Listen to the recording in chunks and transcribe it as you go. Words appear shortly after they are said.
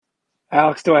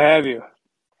Alex, do I have you?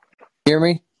 Hear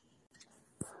me?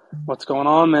 What's going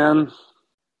on, man?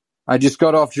 I just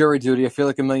got off jury duty. I feel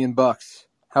like $1,000,000.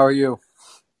 How are you?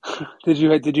 Did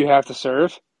you have to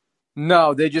serve?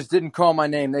 No, they just didn't call my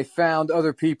name. They found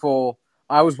other people.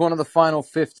 I was one of the final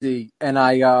 50, and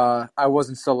I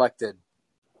wasn't selected.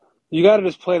 You got to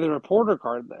just play the reporter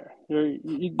card there.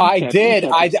 You I can't. You did.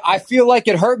 can't. I feel like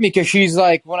it hurt me because she's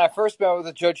like, when I first met with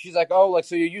the judge, she's like, oh, like,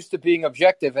 so you're used to being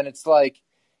objective. And it's like,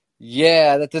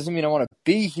 yeah, that doesn't mean I want to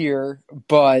be here,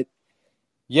 but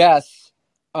yes.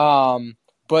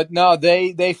 But no,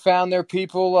 they found their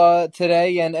people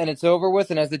today, and it's over with.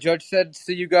 And as the judge said,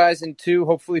 see you guys in 2,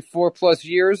 hopefully 4+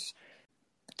 years.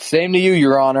 Same to you,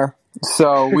 Your Honor.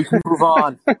 So we can move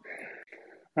on.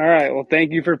 All right. Well,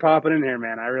 thank you for popping in here,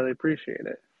 man. I really appreciate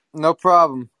it. No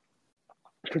problem.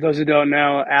 For those who don't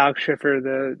know, Alex Schiffer,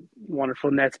 the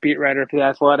wonderful Nets beat writer for The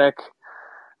Athletic,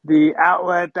 the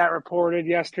outlet that reported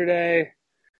yesterday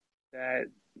that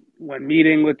when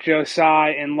meeting with Joe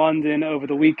Tsai in London over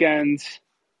the weekend,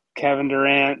 Kevin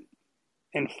Durant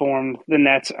informed the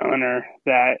Nets owner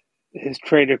that his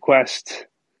trade request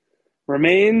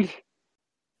remained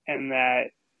and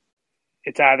that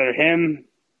it's either him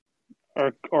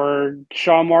or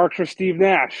Sean Marks or Steve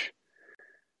Nash.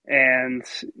 And,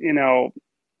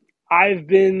 I've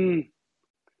been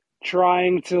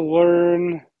trying to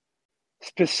learn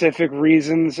specific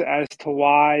reasons as to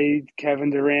why Kevin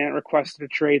Durant requested a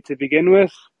trade to begin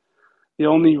with. The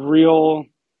only real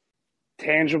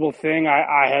tangible thing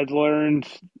I had learned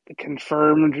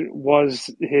confirmed was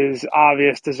his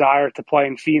obvious desire to play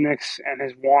in Phoenix and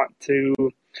his want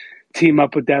to team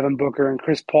up with Devin Booker and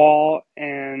Chris Paul,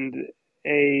 and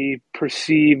a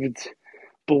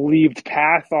believed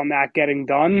path on that getting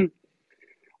done.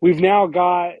 We've now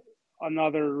got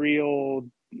another real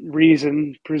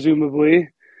reason, presumably,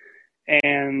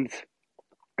 and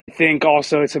I think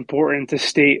also it's important to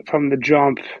state from the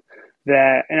jump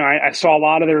that I saw a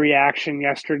lot of the reaction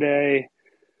yesterday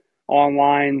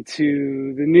online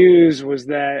to the news was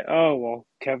that, oh, well,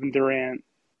 Kevin Durant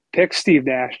picked Steve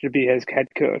Nash to be his head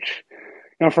coach.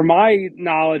 From my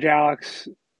knowledge, Alex,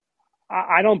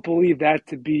 I don't believe that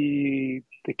to be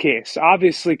the case.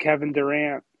 Obviously, Kevin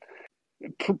Durant,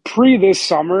 pre this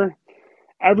summer,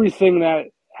 everything that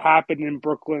happened in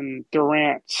Brooklyn,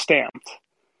 Durant stamped.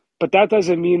 But that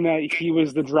doesn't mean that he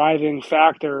was the driving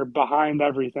factor behind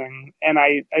everything. And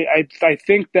I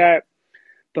think that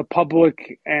the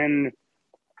public and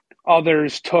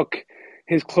others took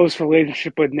his close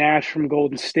relationship with Nash from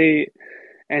Golden State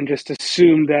and just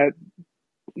assumed that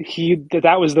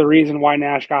that was the reason why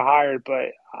Nash got hired.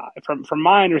 But from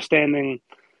my understanding,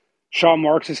 Sean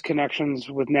Marks' connections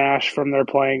with Nash from their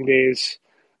playing days,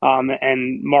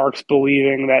 and Marks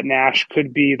believing that Nash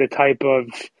could be the type of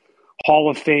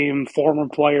Hall of Fame former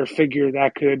player figure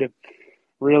that could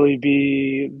really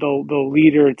be the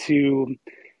leader to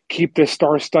keep this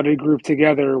star-studded group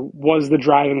together, was the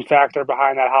driving factor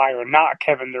behind that hire, not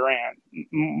Kevin Durant.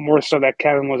 More so that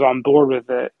Kevin was on board with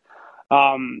it.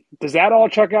 Does that all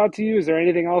check out to you? Is there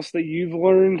anything else that you've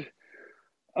learned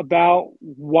about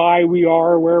why we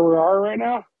are where we are right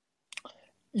now?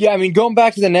 Yeah, I mean, going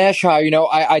back to the Nash hire,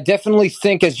 I definitely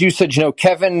think, as you said,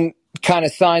 Kevin kind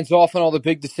of signs off on all the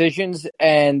big decisions,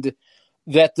 and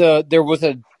that there was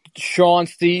a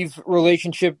Sean-Steve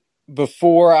relationship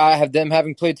before I have them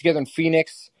having played together in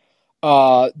Phoenix.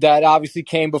 That obviously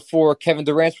came before Kevin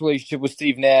Durant's relationship with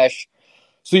Steve Nash.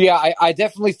 So yeah, I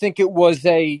definitely think it was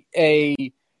a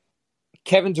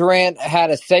Kevin Durant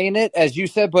had a say in it, as you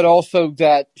said, but also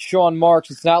that Sean Marks,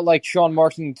 it's not like Sean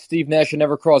Marks and Steve Nash had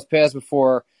never crossed paths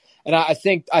before. And I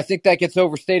think that gets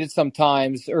overstated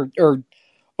sometimes, or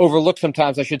overlooked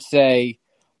sometimes, I should say.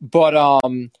 But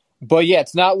yeah,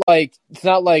 it's not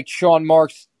like Sean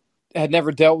Marks had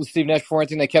never dealt with Steve Nash before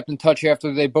anything. They kept in touch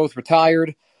after they both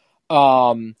retired.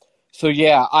 So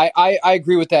yeah, I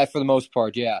agree with that for the most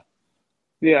part. Yeah.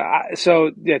 Yeah.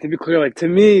 To be clear, to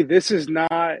me, this is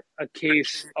not a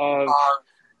case of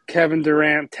Kevin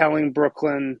Durant telling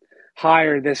Brooklyn,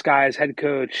 hire this guy as head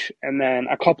coach, and then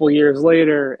a couple years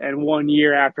later and 1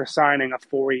 year after signing a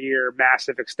 4-year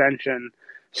massive extension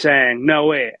saying, no,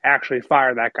 wait, actually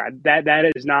fire that guy.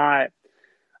 That is not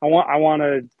 – I want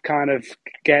to kind of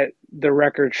get the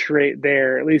record straight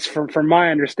there, at least from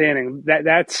my understanding.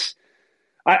 That's –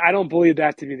 I don't believe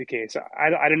that to be the case.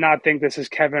 I do not think this is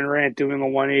Kevin Durant doing a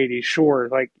 180. Sure,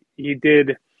 he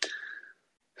did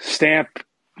stamp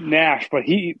Nash, but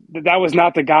that was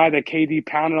not the guy that KD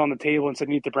pounded on the table and said,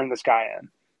 need to bring this guy in.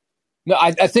 No,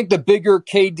 I think the bigger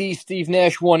KD Steve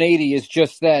Nash 180 is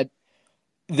just that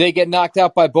they get knocked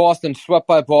out by Boston, swept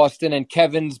by Boston, and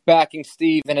Kevin's backing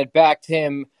Steve and had backed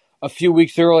him a few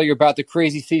weeks earlier about the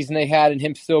crazy season they had and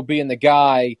him still being the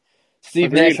guy.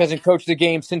 Steve Agreed. Nash hasn't coached the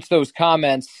game since those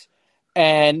comments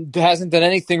and hasn't done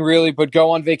anything really but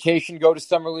go on vacation, go to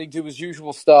summer league, do his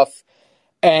usual stuff,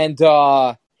 and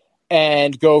go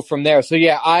from there. So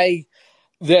yeah,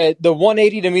 the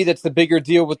 180 to me, that's the bigger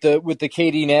deal with the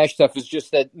KD Nash stuff, is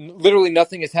just that literally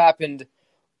nothing has happened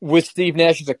with Steve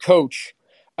Nash as a coach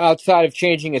outside of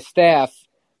changing his staff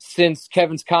since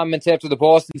Kevin's comments after the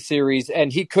Boston series,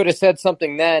 and he could have said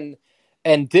something then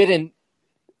and didn't.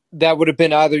 That would have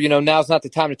been either, now's not the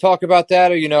time to talk about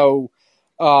that, or,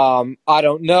 I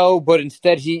don't know. But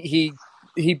instead, he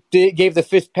gave the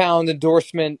fist pound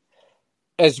endorsement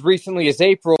as recently as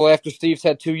April after Steve's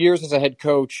had 2 years as a head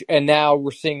coach, and now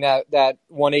we're seeing that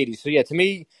 180. So yeah, to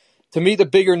me, the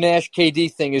bigger Nash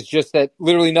KD thing is just that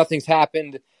literally nothing's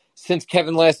happened since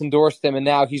Kevin last endorsed him, and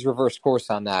now he's reversed course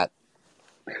on that.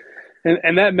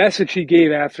 And that message he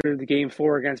gave after the Game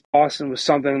 4 against Boston was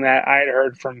something that I had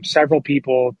heard from several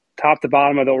people, top to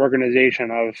bottom of the organization,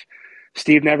 of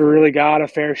Steve never really got a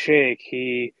fair shake.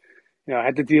 He,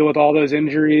 had to deal with all those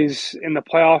injuries in the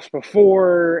playoffs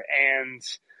before, and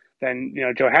then,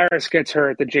 Joe Harris gets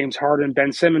hurt, the James Harden,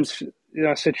 Ben Simmons,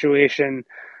 situation.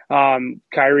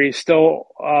 Kyrie's still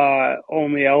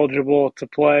only eligible to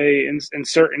play in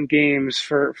certain games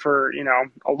for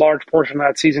a large portion of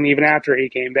that season, even after he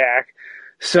came back.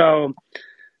 So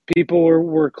people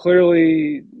were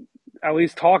clearly at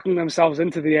least talking themselves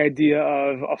into the idea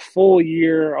of a full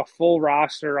year, a full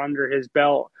roster under his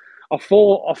belt, a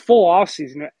full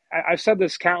offseason. I've said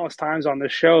this countless times on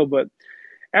this show, but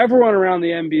everyone around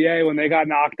the NBA, when they got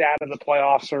knocked out of the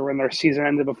playoffs or when their season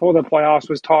ended before the playoffs,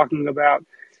 was talking about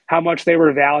how much they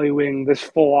were valuing this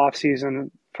full offseason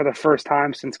for the first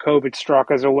time since COVID struck,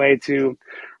 as a way to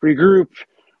regroup,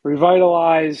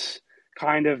 revitalize,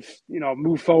 kind of,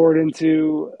 move forward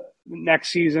into next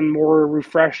season more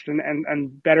refreshed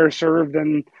and better served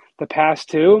than the past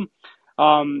two.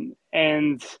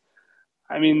 And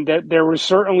I mean, that there were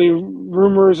certainly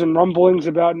rumors and rumblings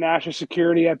about Nash's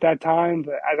security at that time,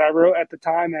 but as I wrote at the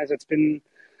time, as it's been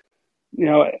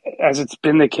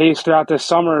the case throughout this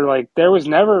summer, like, there was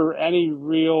never any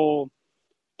real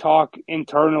talk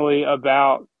internally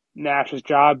about Nash's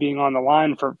job being on the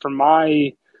line from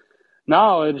my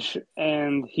knowledge,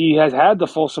 and he has had the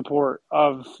full support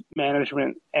of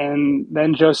management. And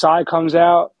then Josiah comes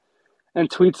out and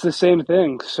tweets the same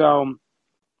thing. So,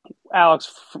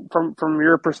 Alex, from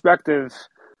your perspective,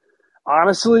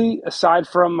 honestly, aside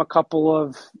from a couple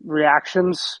of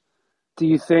reactions, do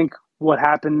you think what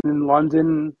happened in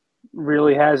London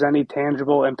really has any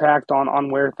tangible impact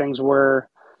on where things were,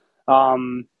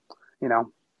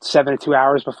 72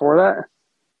 hours before that?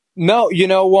 No,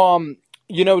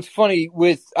 it's funny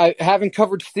I haven't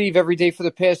covered Steve every day for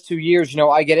the past 2 years.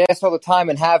 I get asked all the time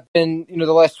and have been,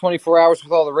 the last 24 hours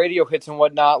with all the radio hits and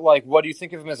whatnot, like, what do you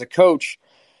think of him as a coach?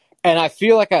 And I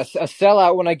feel like a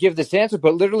sellout when I give this answer,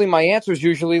 but literally my answer is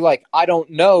usually like, I don't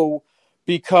know,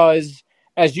 because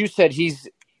as you said,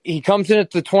 he comes in at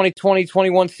the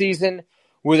 2020-21 season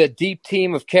with a deep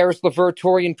team of Karis LeVert,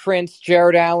 Taurean Prince,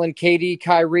 Jared Allen, KD,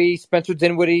 Kyrie, Spencer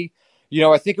Dinwiddie.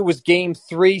 I think it was Game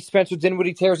 3, Spencer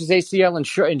Dinwiddie tears his ACL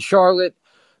in Charlotte,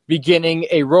 beginning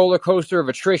a roller coaster of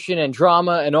attrition and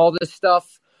drama and all this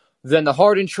stuff. Then the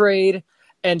Harden trade.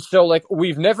 And so, like,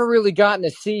 we've never really gotten to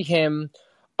see him,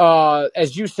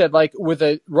 as you said, like, with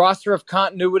a roster of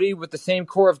continuity, with the same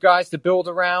core of guys to build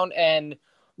around, and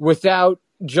without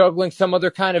juggling some other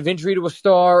kind of injury to a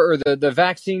star or the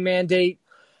vaccine mandate.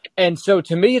 And so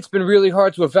to me, it's been really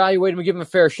hard to evaluate him and give him a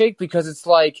fair shake, because it's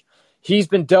like he's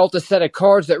been dealt a set of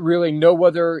cards that really no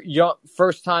other young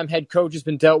first-time head coach has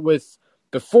been dealt with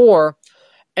before.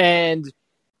 And,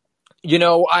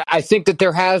 I think that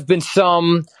there has been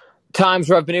some times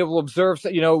where I've been able to observe,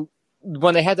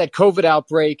 when they had that COVID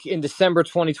outbreak in December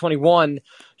 2021,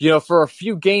 for a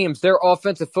few games, their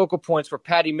offensive focal points were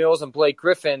Patty Mills and Blake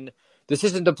Griffin. This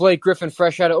isn't the Blake Griffin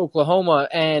fresh out of Oklahoma.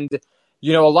 And,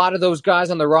 a lot of those guys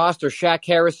on the roster, Shaq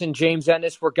Harrison, James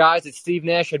Ennis, were guys that Steve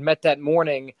Nash had met that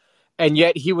morning. And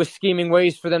yet he was scheming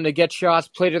ways for them to get shots,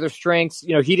 play to their strengths.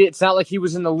 It's not like he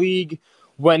was in the league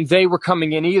when they were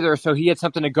coming in either. So he had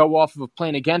something to go off of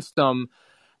playing against them.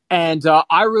 And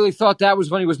I really thought that was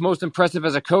when he was most impressive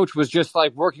as a coach, was just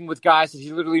like working with guys that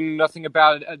he literally knew nothing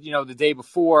about, the day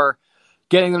before,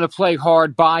 getting them to play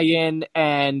hard, buy in,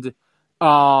 and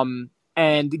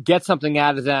get something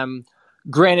out of them.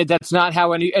 Granted, that's not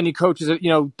how any coaches,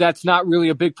 that's not really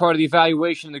a big part of the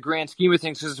evaluation in the grand scheme of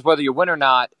things, is whether you win or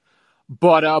not.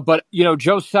 But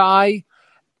Joe Tsai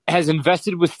has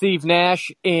invested with Steve Nash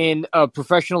in a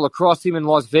professional lacrosse team in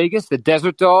Las Vegas, the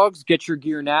Desert Dogs. Get your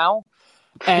gear now.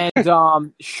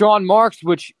 And Sean Marks,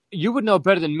 which you would know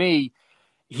better than me,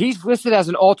 he's listed as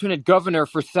an alternate governor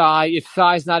for Cy if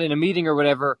Cy's not in a meeting or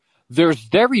whatever. There's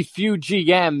very few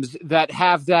GMs that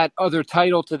have that other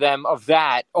title to them of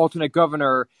that alternate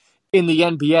governor in the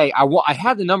NBA. I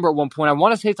had the number at one point. I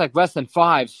want to say it's like less than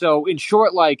 5. So in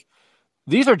short, like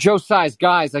these are Joe Tsai's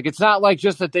guys. Like it's not like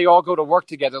just that they all go to work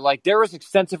together. Like there is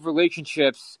extensive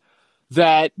relationships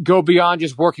that go beyond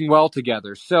just working well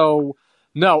together. So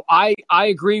no, I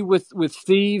agree with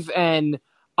Steve, and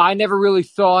I never really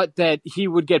thought that he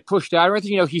would get pushed out or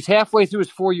anything. You know, he's halfway through his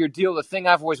 4-year deal. The thing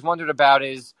I've always wondered about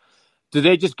is, do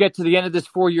they just get to the end of this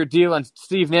 4-year deal and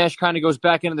Steve Nash kind of goes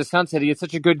back into the sunset? He had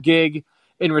such a good gig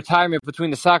in retirement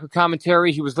between the soccer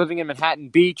commentary. He was living in Manhattan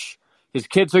Beach. His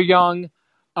kids are young.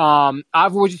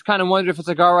 I've always just kind of wondered if it's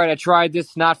like, all right, I tried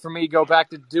this, not for me. Go back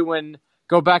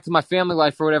to my family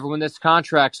life or whatever when this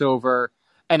contract's over.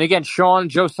 And again, Sean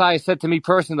Josiah said to me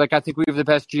personally, like, I think we have the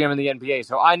best GM in the NBA.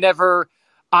 So I never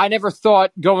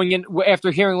thought going in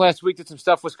after hearing last week that some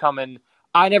stuff was coming.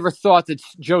 I never thought that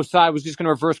Josiah was just going to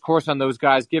reverse course on those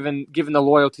guys, given the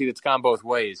loyalty that's gone both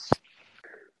ways.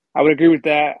 I would agree with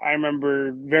that. I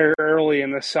remember very early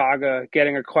in the saga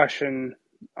getting a question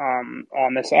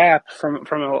on this app from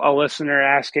a listener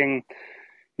asking,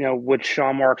 would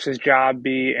Sean Marks' job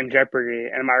be in jeopardy?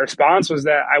 And my response was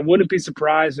that I wouldn't be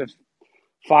surprised if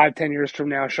 5-10 years from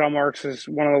now, Sean Marks is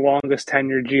one of the longest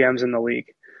tenured GMs in the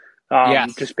league.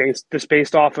 Yes. Just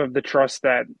based off of the trust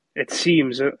that it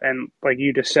seems, and like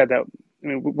you just said, that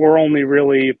we're only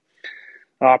really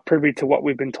privy to what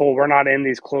we've been told. We're not in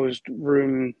these closed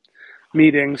room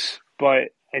meetings, but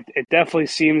it definitely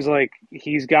seems like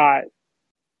he's got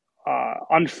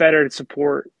unfettered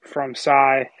support from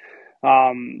Cy,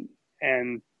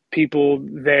 and people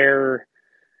there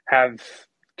have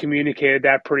communicated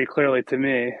that pretty clearly to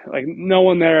me. Like no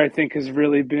one there, I think, has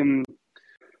really been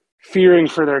fearing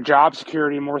for their job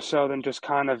security more so than just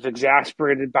kind of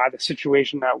exasperated by the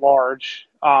situation at large.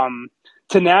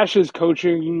 To Nash's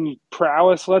coaching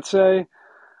prowess, let's say,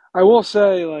 I will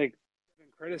say, like,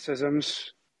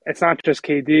 criticisms, it's not just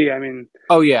KD. I mean,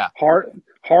 oh yeah,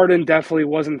 Harden definitely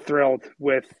wasn't thrilled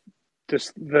with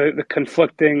just the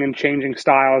conflicting and changing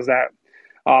styles that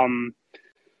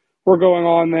were going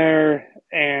on there,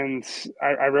 and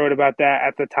I wrote about that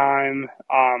at the time.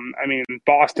 I mean,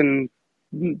 Boston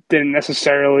didn't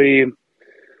necessarily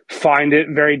find it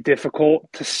very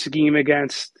difficult to scheme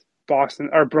against Boston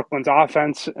or Brooklyn's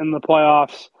offense in the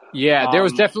playoffs. Yeah, there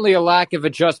was definitely a lack of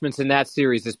adjustments in that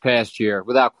series this past year,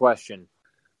 without question.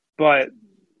 But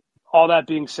all that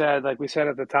being said, like we said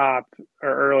at the top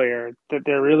or earlier, that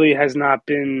there really has not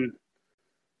been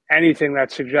anything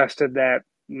that suggested that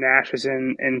Nash is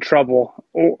in trouble,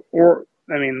 or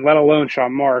I mean, let alone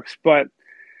Sean Marks. But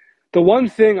the one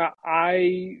thing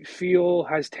I feel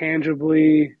has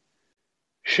tangibly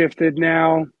shifted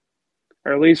now,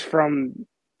 or at least from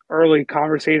early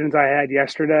conversations I had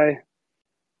yesterday.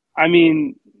 I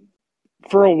mean,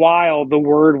 for a while, the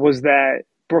word was that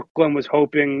Brooklyn was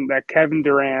hoping that Kevin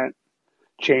Durant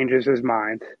changes his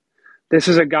mind. This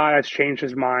is a guy that's changed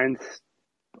his mind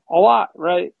a lot,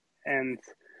 right? And,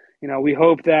 we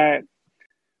hope that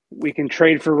we can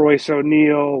trade for Royce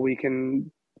O'Neal. We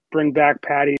can bring back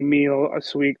Patty Meal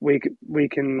so we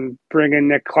can bring in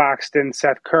Nick Claxton.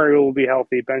 Seth Curry will be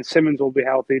healthy. Ben Simmons will be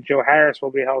healthy. Joe Harris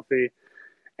will be healthy.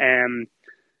 And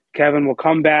Kevin will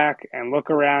come back and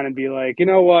look around and be like, you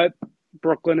know what?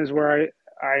 Brooklyn is where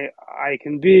I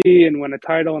can be and win a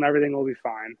title and everything will be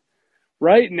fine.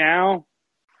 Right now,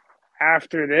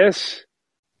 after this,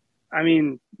 I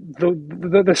mean,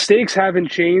 the stakes haven't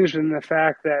changed in the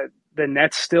fact that the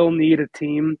Nets still need a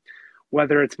team,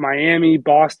 whether it's Miami,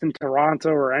 Boston, Toronto,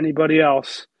 or anybody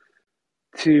else,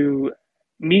 to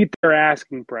meet their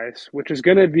asking price, which is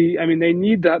going to be. I mean, they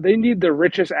need the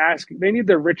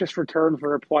richest return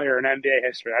for a player in NBA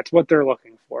history. That's what they're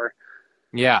looking for.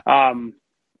 Yeah.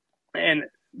 And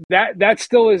that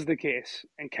still is the case.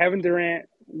 And Kevin Durant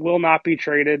will not be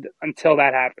traded until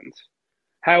that happens.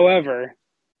 However,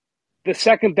 the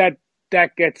second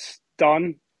that gets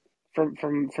done,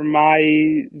 from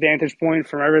my vantage point,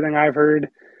 from everything I've heard,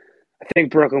 I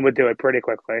think Brooklyn would do it pretty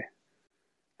quickly.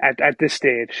 At this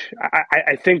stage,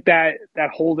 I think that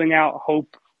holding out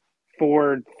hope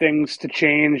for things to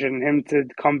change and him to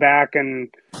come back and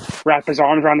wrap his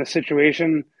arms around the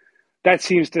situation, that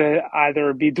seems to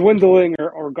either be dwindling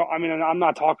or go. I mean, I'm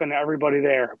not talking to everybody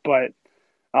there, but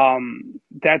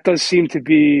that does seem to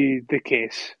be the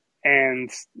case. And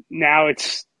now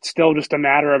it's still just a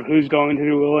matter of who's going to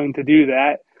be willing to do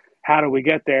that. How do we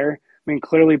get there? I mean,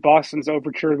 clearly Boston's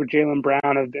overtures with Jaylen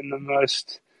Brown have been the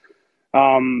most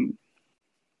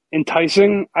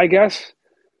enticing, I guess,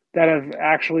 that have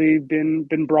actually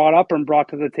been brought up and brought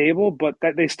to the table, but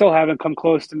that they still haven't come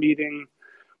close to meeting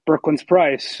Brooklyn's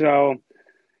price. So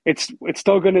it's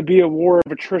still going to be a war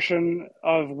of attrition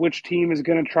of which team is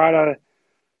going to try to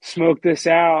smoke this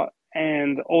out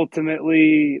and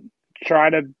ultimately try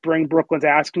to bring Brooklyn's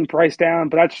asking price down.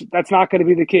 But that's not going to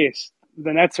be the case.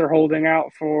 The Nets are holding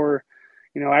out for,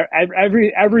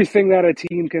 everything that a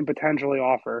team can potentially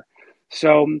offer.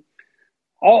 So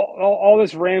all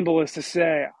this ramble is to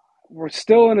say we're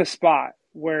still in a spot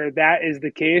where that is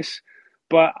the case.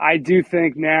 But I do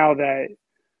think now that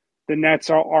the Nets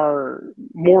are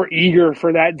more eager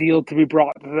for that deal to be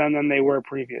brought to them than they were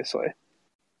previously.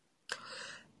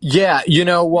 Yeah,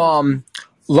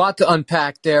 lot to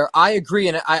unpack there. I agree,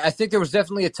 and I think there was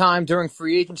definitely a time during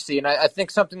free agency, and I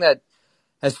think something that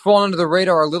has fallen under the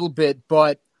radar a little bit,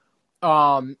 but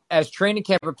as training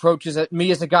camp approaches,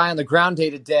 me as a guy on the ground day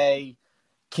to day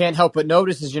can't help but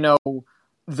notice is,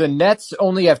 the Nets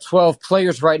only have 12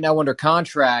 players right now under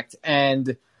contract,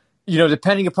 and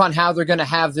depending upon how they're going to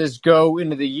have this go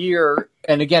into the year,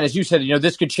 and again, as you said,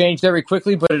 this could change very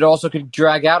quickly, but it also could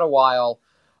drag out a while.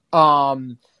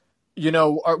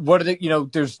 What are they?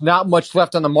 There's not much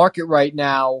left on the market right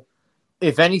now,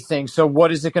 if anything. So,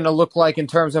 what is it going to look like in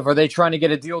terms of, are they trying to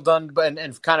get a deal done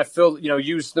and kind of fill,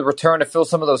 use the return to fill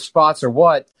some of those spots or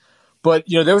what? But,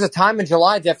 there was a time in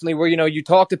July definitely where, you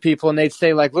talk to people and they'd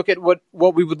say, like, look at what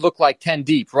we would look like 10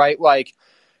 deep, right? Like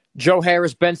Joe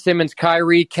Harris, Ben Simmons,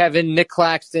 Kyrie, Kevin, Nick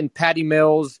Claxton, Patty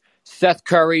Mills, Seth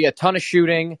Curry, a ton of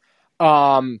shooting.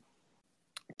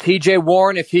 TJ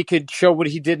Warren, if he could show what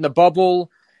he did in the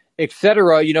bubble,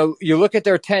 etc. You look at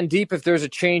their 10 deep if there's a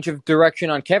change of direction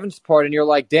on Kevin's part, and you're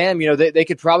like, damn, they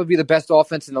could probably be the best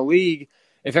offense in the league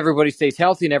if everybody stays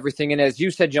healthy and everything. And as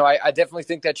you said, I definitely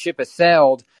think that ship has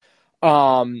sailed.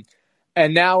 And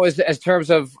now as terms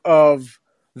of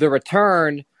the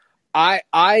return,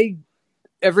 I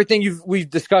everything we've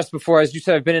discussed before, as you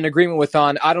said, I've been in agreement with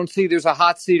on. I don't see there's a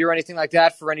hot seat or anything like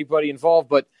that for anybody involved,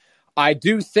 but I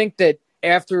do think that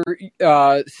after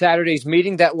Saturday's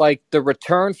meeting that like the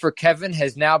return for Kevin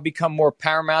has now become more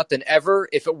paramount than ever,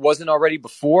 if it wasn't already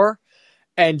before.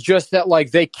 And just that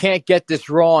like they can't get this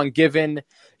wrong given,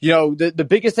 the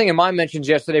biggest thing in my mentions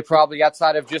yesterday, probably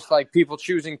outside of just like people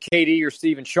choosing KD or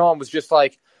Steve and Sean, was just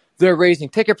like they're raising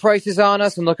ticket prices on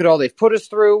us and look at all they've put us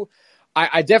through.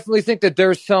 I definitely think that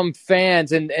there's some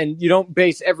fans and you don't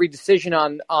base every decision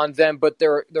on them, but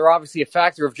they're obviously a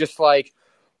factor of just like,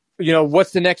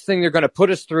 what's the next thing they're going to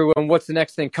put us through and what's the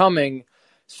next thing coming.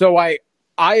 So I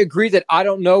agree that I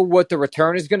don't know what the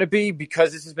return is going to be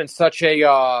because this has been such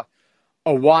a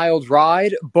wild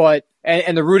ride, but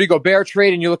and the Rudy Gobert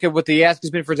trade, and you look at what the ask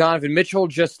has been for Donovan Mitchell,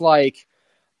 just like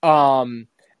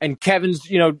and Kevin's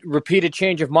repeated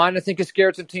change of mind, I think has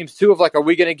scared some teams too of like, are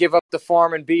we going to give up the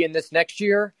farm and be in this next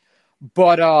year?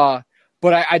 But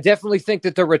I definitely think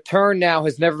that the return now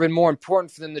has never been more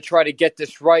important for them to try to get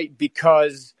this right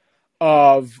because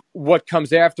of what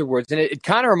comes afterwards. And it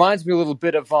kind of reminds me a little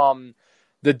bit of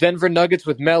the Denver Nuggets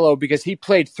with Melo because he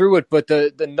played through it, but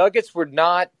the Nuggets were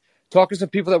not, talking to some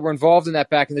people that were involved in that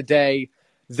back in the day,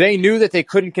 they knew that they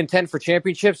couldn't contend for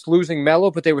championships losing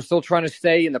Melo, but they were still trying to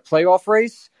stay in the playoff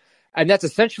race. And that's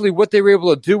essentially what they were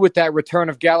able to do with that return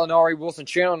of Gallinari, Wilson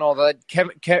Chandler, and all that.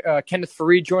 Kenneth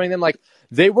Faried joining them. Like,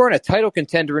 they weren't a title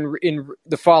contender in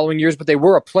the following years, but they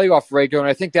were a playoff regular.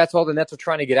 And I think that's all the Nets are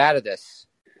trying to get out of this.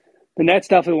 The Nets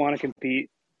definitely want to compete.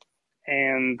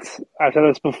 And I've said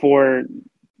this before,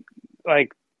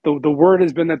 like, the word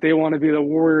has been that they want to be the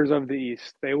Warriors of the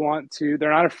East. They're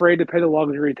not afraid to pay the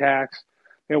luxury tax.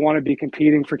 They want to be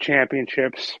competing for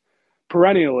championships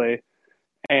perennially.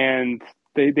 And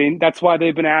that's why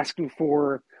they've been asking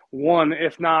for one,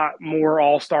 if not more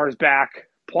all-stars back,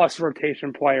 plus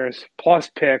rotation players, plus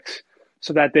picks,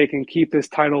 so that they can keep this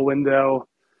title window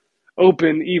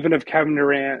open, even if Kevin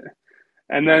Durant.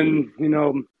 And then,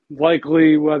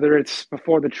 likely whether it's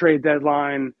before the trade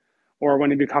deadline or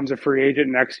when he becomes a free agent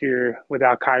next year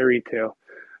without Kyrie too.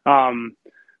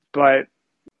 But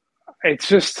it's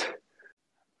just,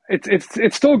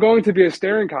 it's still going to be a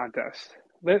staring contest.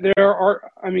 There are,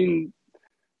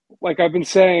 like I've been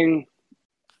saying,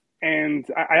 and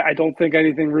I don't think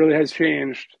anything really has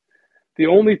changed. The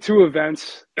only two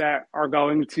events that are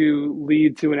going to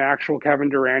lead to an actual Kevin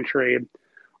Durant trade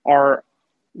are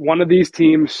one of these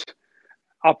teams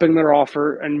upping their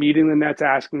offer and meeting the Nets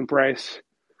asking price,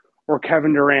 or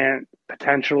Kevin Durant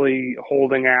potentially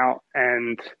holding out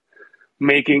and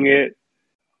making it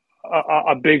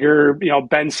a bigger,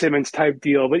 Ben Simmons type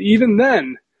deal. But even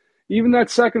then, even that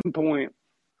second point,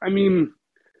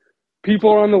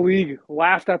 People around the league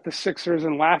laughed at the Sixers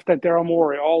and laughed at Daryl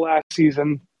Morey all last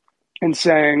season and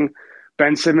saying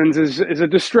Ben Simmons is a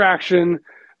distraction.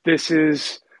 This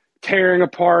is tearing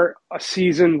apart a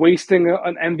season, wasting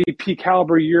an MVP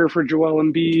caliber year for Joel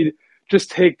Embiid.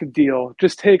 Just take the deal.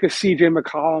 Just take a CJ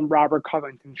McCollum, Robert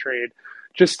Covington trade.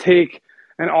 Just take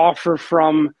an offer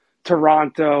from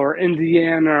Toronto or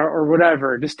Indiana or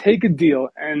whatever. Just take a deal.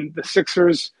 And the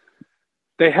Sixers,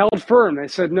 they held firm. They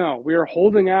said, no, we are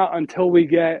holding out until we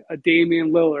get a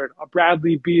Damian Lillard, a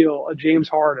Bradley Beal, a James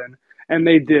Harden. And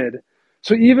they did.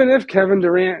 So even if Kevin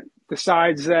Durant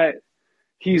decides that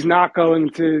he's not going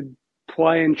to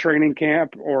play in training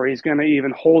camp or he's going to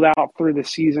even hold out through the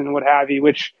season, what have you,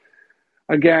 which,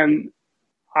 again,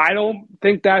 I don't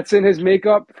think that's in his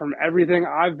makeup from everything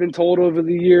I've been told over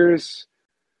the years.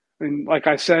 And like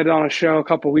I said on a show a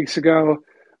couple of weeks ago,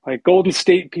 like Golden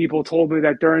State people told me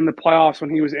that during the playoffs when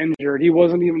he was injured, he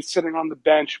wasn't even sitting on the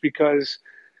bench because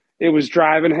it was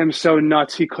driving him so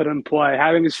nuts he couldn't play.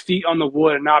 Having his feet on the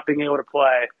wood and not being able to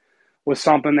play was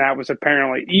something that was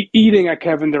apparently eating at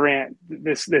Kevin Durant,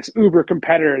 this uber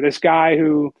competitor, this guy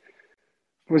who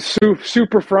was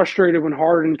super frustrated when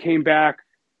Harden came back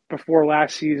before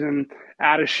last season,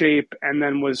 out of shape, and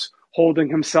then was holding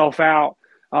himself out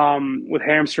with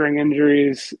hamstring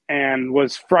injuries and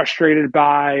was frustrated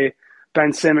by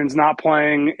Ben Simmons not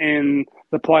playing in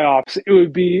the playoffs. It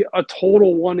would be a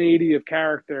total 180 of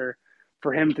character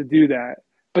for him to do that.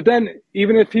 But then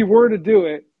even if he were to do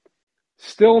it,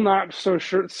 still not so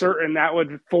certain that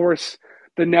would force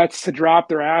the Nets to drop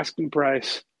their asking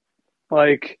price.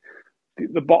 Like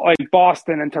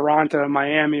Boston and Toronto and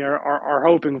Miami are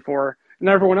hoping for, and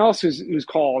everyone else who's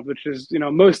called, which is,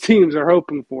 most teams are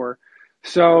hoping for.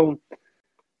 So,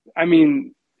 I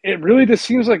mean, it really just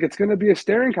seems like it's going to be a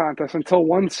staring contest until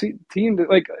one team.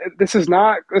 Like this is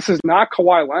not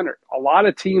Kawhi Leonard. A lot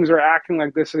of teams are acting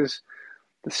like this is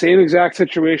the same exact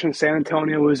situation San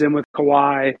Antonio was in with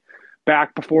Kawhi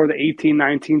back before the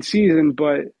 18-19 season,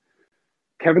 but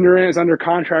Kevin Durant is under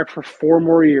contract for 4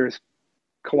 more years.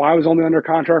 Kawhi was only under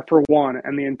contract for 1,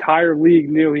 and the entire league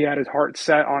knew he had his heart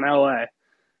set on LA,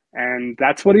 and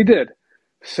that's what he did.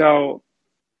 So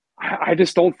I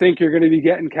just don't think you're going to be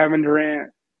getting Kevin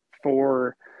Durant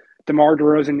for DeMar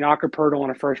DeRozan, Jakob Poeltl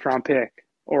in a first-round pick,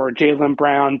 or Jaylen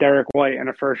Brown, Derek White in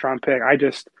a first-round pick.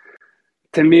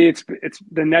 To me, it's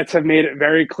the Nets have made it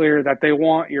very clear that they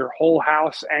want your whole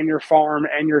house and your farm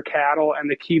and your cattle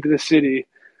and the key to the city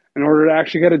in order to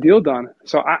actually get a deal done.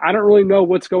 So I don't really know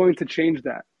what's going to change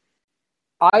that.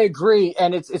 I agree,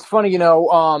 and it's funny,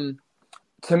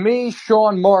 to me,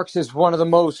 Sean Marks is one of the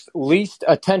most least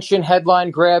attention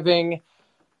headline-grabbing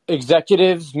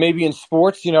executives, maybe in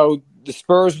sports. The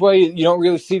Spurs way, you don't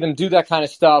really see them do that kind of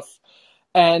stuff.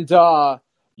 And,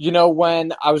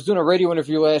 when I was doing a radio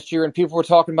interview last year and people were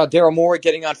talking about Daryl Morey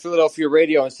getting on Philadelphia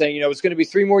radio and saying, it's going to be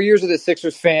 3 more years of the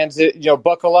Sixers fans,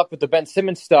 buckle up with the Ben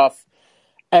Simmons stuff.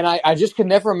 And I just could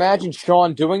never imagine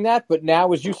Sean doing that. But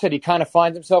now, as you said, he kind of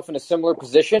finds himself in a similar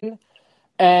position.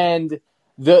 And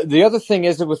the other thing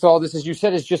is that with all this, as you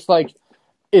said, is just like,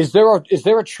 is there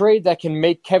a trade that can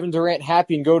make Kevin Durant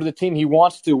happy and go to the team he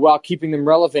wants to while keeping them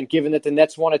relevant, given that the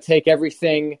Nets want to take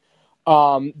everything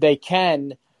they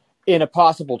can in a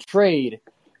possible trade?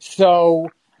 So,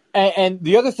 and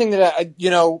the other thing that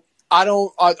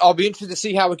I'll be interested to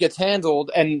see how it gets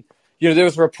handled. And there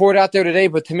was a report out there today,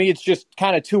 but to me, it's just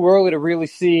kind of too early to really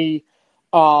see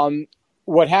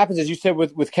what happens, as you said,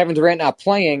 with Kevin Durant not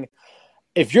playing.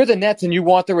 If you're the Nets and you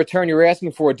want the return you're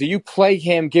asking for, do you play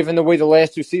him given the way the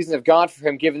last 2 seasons have gone for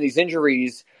him, given these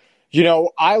injuries?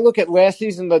 I look at last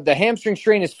season, the hamstring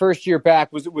strain his first year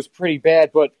back was pretty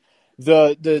bad, but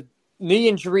the knee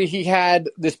injury he had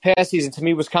this past season to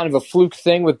me was kind of a fluke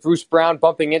thing with Bruce Brown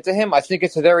bumping into him. I think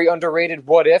it's a very underrated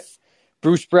what if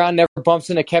Bruce Brown never bumps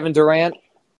into Kevin Durant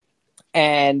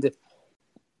and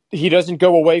he doesn't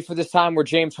go away for this time where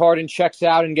James Harden checks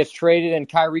out and gets traded and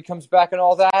Kyrie comes back and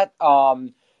all that.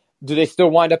 Do they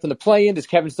still wind up in the play-in? Does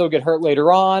Kevin still get hurt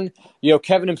later on?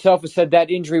 Kevin himself has said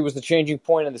that injury was the changing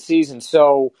point in the season.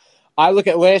 So I look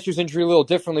at last year's injury a little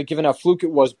differently given how fluke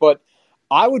it was. But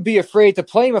I would be afraid to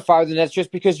play him if I were the Nets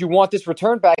just because you want this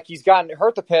return back. He's gotten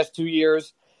hurt the past 2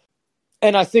 years.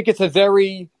 And I think it's a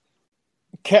very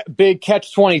big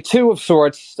catch-22 of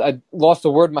sorts. I lost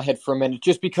the word in my head for a minute.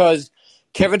 Just because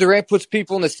Kevin Durant puts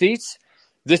people in the seats.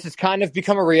 This has kind of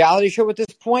become a reality show at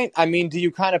this point. I mean, do you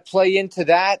kind of play into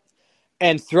that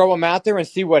and throw him out there and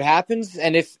see what happens?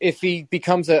 And if he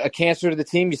becomes a cancer to the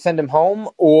team, you send him home?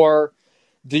 Or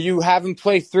do you have him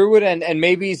play through it and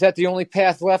maybe he's at the only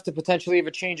path left to potentially have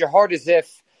a change of heart is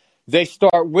if they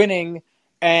start winning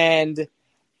and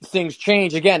things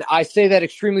change. Again, I say that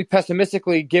extremely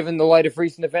pessimistically given the light of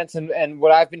recent events and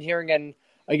what I've been hearing. And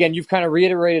again, you've kind of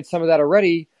reiterated some of that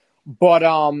already. But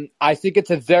I think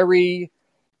it's a very,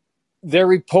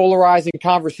 very polarizing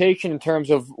conversation in terms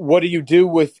of what do you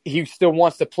do if he still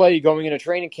wants to play going into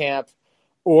training camp,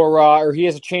 or he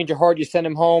has a change of heart, you send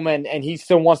him home and he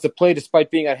still wants to play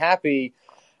despite being unhappy.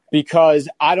 Because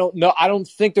I don't know, I don't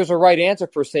think there's a right answer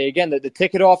per se. Again, the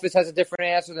ticket office has a different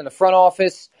answer than the front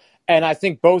office, and I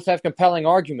think both have compelling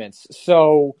arguments.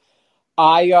 So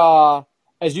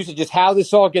as you said, just how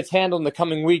this all gets handled in the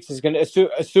coming weeks is going to,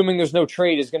 assuming there's no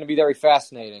trade, is going to be very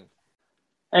fascinating.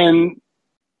 And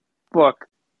look,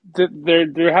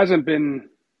 there hasn't been,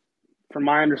 from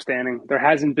my understanding, there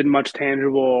hasn't been much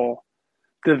tangible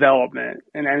development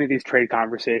in any of these trade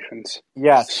conversations.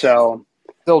 Yes. So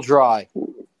still dry.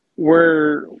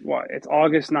 It's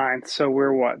August 9th, so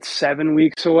we're 7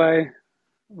 weeks away,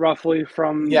 roughly,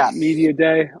 from media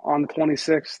day on the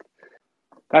 26th.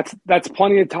 That's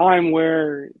plenty of time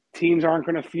where teams aren't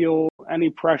going to feel any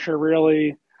pressure,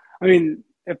 really. I mean,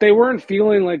 if they weren't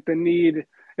feeling like the need,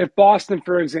 if Boston,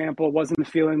 for example, wasn't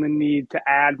feeling the need to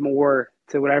add more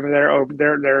to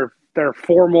whatever their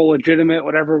formal, legitimate,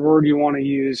 whatever word you want to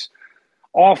use,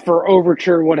 offer,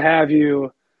 overture, what have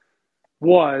you,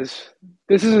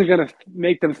 this isn't going to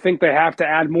make them think they have to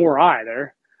add more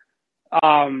either.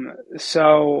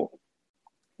 So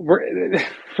we're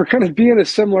going to be in a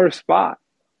similar spot.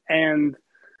 And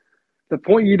the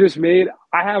point you just made,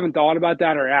 I haven't thought about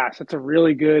that or asked. That's a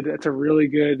really good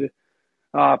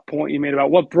point you made about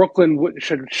what Brooklyn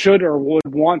should or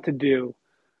would want to do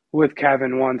with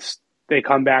Kevin once they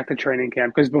come back to training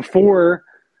camp. Because before,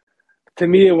 to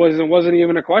me, it wasn't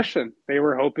even a question. They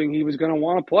were hoping he was going to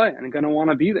want to play and going to want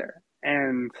to be there.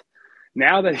 And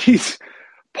now that he's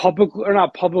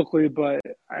not publicly, but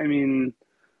I mean,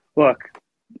 look,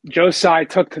 Joe Tsai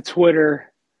took to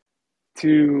Twitter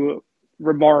to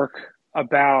remark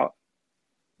about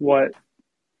what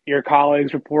your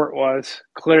colleague's report was.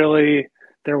 Clearly,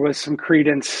 there was some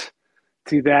credence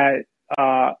to that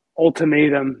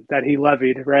ultimatum that he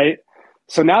levied, right?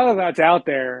 So now that that's out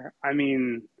there, I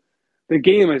mean, the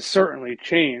game has certainly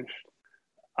changed.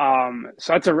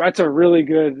 So that's a really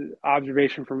good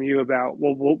observation from you about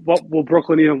what will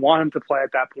Brooklyn even want him to play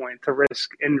at that point to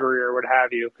risk injury or what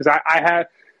have you? Because I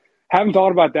haven't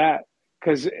thought about that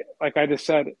because, like I just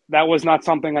said, that was not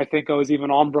something I think was even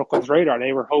on Brooklyn's radar.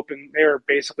 They were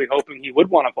basically hoping he would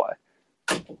want to play.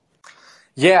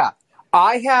 Yeah,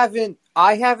 I haven't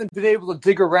been able to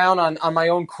dig around on my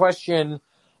own question.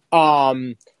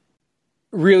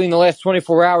 Really in the last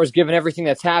 24 hours, given everything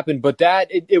that's happened. But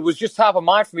it was just top of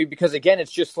mind for me because, again, it's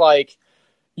just like,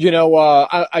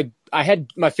 I had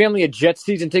my family had Jets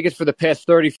season tickets for the past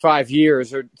 35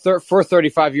 years for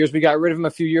 35 years. We got rid of them a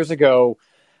few years ago.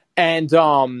 And,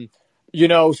 so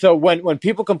when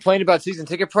people complain about season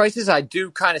ticket prices, I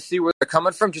do kind of see where they're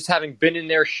coming from, just having been in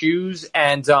their shoes.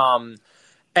 And I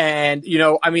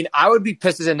mean, I would be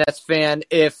pissed as a Nets fan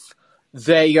if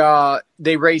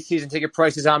they raised season ticket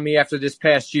prices on me after this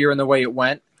past year and the way it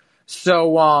went.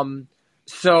 So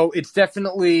it's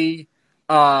definitely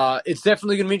going to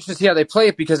be interesting to see how they play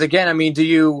it because, again, I mean, do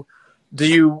you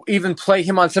even play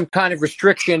him on some kind of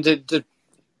restriction to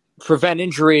prevent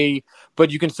injury,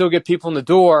 but you can still get people in the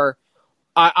door?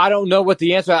 I don't know what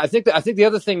the answer. I think the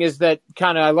other thing is that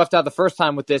kind of I left out the first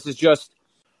time with this is just,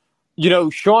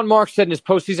 Sean Marks said in his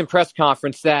postseason press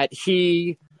conference that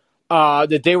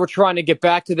that they were trying to get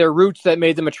back to their roots that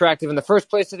made them attractive in the first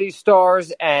place to these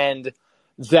stars, and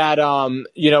that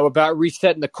about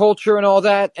resetting the culture and all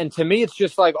that. And to me, it's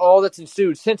just like all that's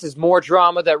ensued since is more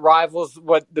drama that rivals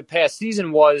what the past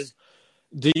season was.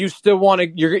 Do you still want to?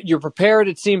 You're prepared,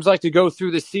 it seems like, to go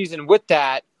through the season with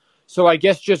that. So I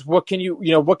guess just what can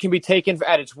be taken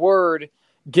at its word,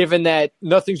 given that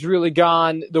nothing's really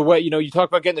gone the way, you talk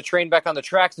about getting the train back on the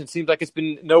tracks, and it seems like it's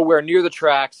been nowhere near the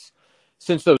tracks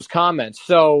since those comments.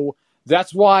 So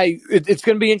that's why it's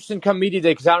going to be interesting come media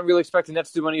day because I don't really expect the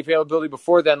Nets to do any availability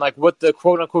before then, like what the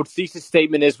quote-unquote thesis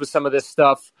statement is with some of this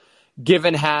stuff,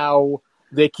 given how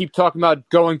they keep talking about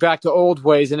going back to old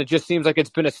ways, and it just seems like it's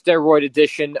been a steroid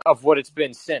edition of what it's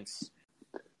been since.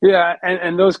 Yeah,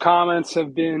 and those comments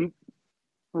have been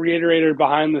reiterated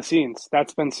behind the scenes.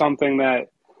 That's been something that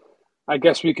I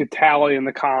guess we could tally in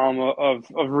the column of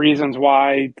reasons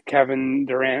why Kevin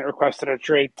Durant requested a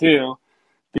trade too,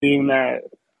 being that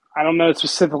I don't know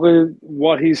specifically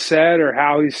what he said or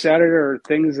how he said it or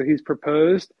things that he's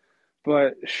proposed,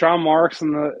 but Sean Marks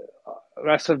and the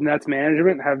rest of Nets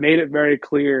management have made it very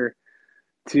clear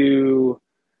to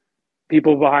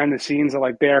people behind the scenes that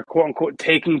like they are quote unquote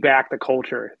taking back the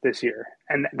culture this year.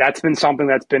 and that's been something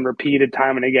that's been repeated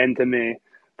time and again to me,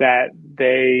 that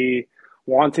they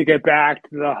want to get back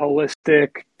to the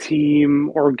holistic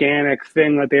team organic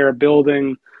thing that they were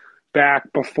building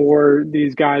back before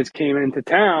these guys came into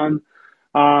town.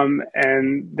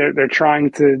 And they're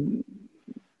trying to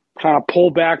kind of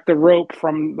pull back the rope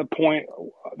from the point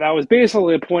that was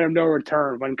basically a point of no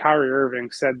return when Kyrie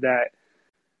Irving said that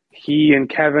he and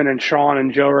Kevin and Sean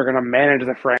and Joe are going to manage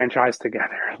the franchise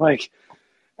together. Like,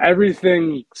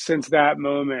 everything since that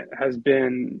moment has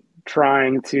been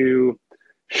trying to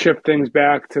shift things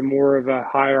back to more of a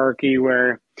hierarchy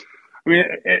where, I mean,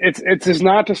 it's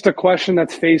not just a question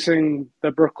that's facing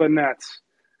the Brooklyn Nets.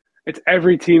 It's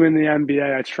every team in the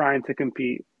NBA that's trying to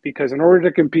compete, because in order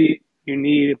to compete, you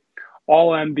need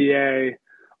all NBA,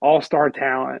 all-star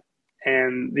talent.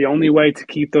 And the only way to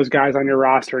keep those guys on your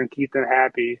roster and keep them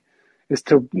happy is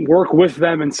to work with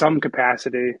them in some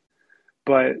capacity.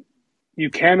 But you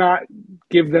cannot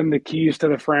give them the keys to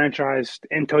the franchise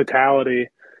in totality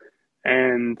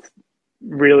and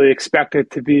really expect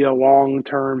it to be a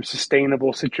long-term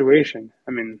sustainable situation.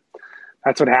 I mean,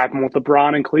 that's what happened with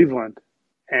LeBron in Cleveland.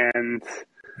 And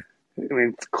I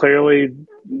mean, clearly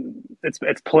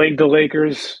it's plagued the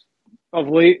Lakers of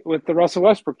late with the Russell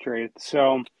Westbrook trade.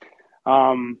 So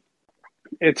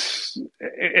this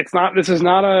is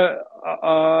not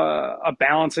a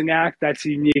balancing act that's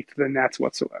unique to the Nets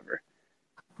whatsoever.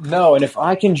 No, and if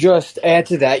I can just add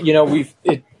to that,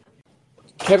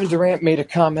 Kevin Durant made a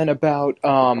comment about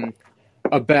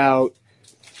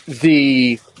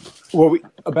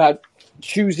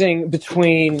choosing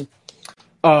between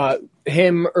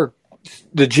him or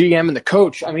the GM and the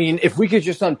coach. I mean, if we could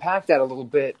just unpack that a little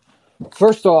bit.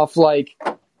 First off,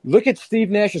 look at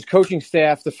Steve Nash's coaching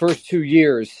staff the first 2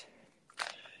 years.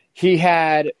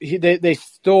 They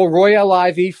stole Royale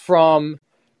Ivey from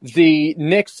the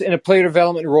Knicks in a player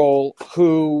development role,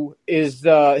 who is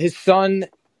his son.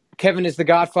 Kevin is the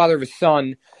godfather of his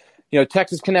son.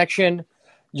 Texas connection.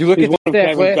 You look He's at the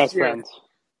staff last year. Friends.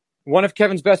 One of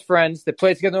Kevin's best friends. They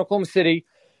played together in Oklahoma City.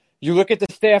 You look at the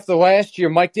staff the last year.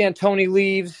 Mike D'Antoni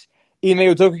leaves. Ime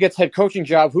Udoka gets head coaching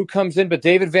job. Who comes in but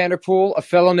David Vanderpool, a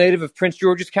fellow native of Prince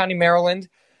George's County, Maryland.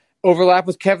 Overlap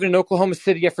with Kevin in Oklahoma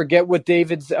City. I forget what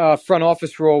David's front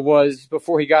office role was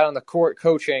before he got on the court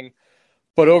coaching.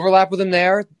 But overlap with him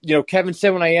there. Kevin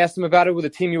said when I asked him about it with the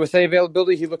Team USA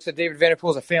availability, he looks at David Vanderpool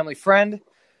as a family friend.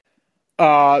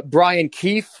 Brian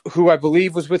Keefe, who I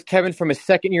believe was with Kevin from his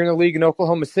second year in the league in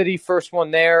Oklahoma City, first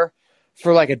one there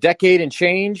for a decade and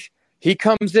change. He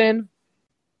comes in,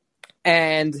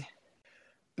 and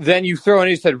then you throw in,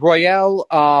 you said, Royale.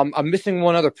 I'm missing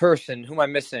one other person. Who am I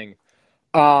missing?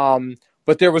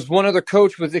 But there was one other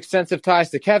coach with extensive ties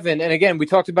to Kevin. And again, we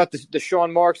talked about the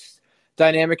Sean Marks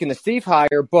dynamic in the Steve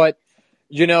hire, but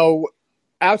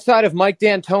outside of Mike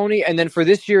D'Antoni, and then for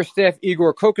this year's staff,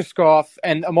 Igor Kokoskov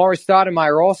and Amari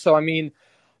Stoudemire also, I mean,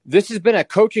 this has been a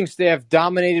coaching staff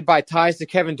dominated by ties to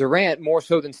Kevin Durant more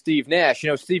so than Steve Nash.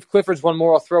 Steve Clifford's one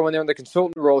more I'll throw in there in the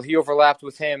consultant role. He overlapped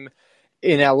with him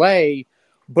in LA.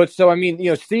 But so, I mean,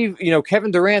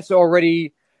 Kevin Durant's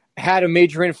already had a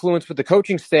major influence with the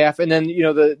coaching staff. And then,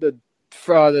 the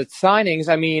signings,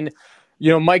 I mean,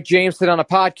 Mike James said on a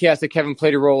podcast that Kevin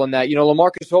played a role in that.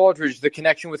 LaMarcus Aldridge, the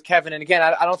connection with Kevin. And again,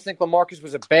 I don't think LaMarcus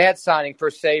was a bad signing per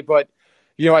se, but,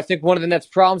 I think one of the Nets'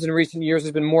 problems in recent years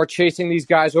has been more chasing these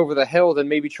guys over the hill than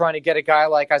maybe trying to get a guy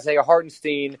like Isaiah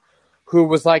Hartenstein, who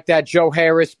was like that Joe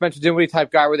Harris, Spencer Dinwiddie type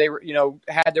guy where they,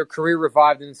 had their career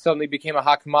revived and suddenly became a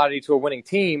hot commodity to a winning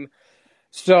team.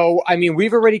 So, I mean,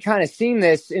 we've already kind of seen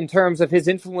this in terms of his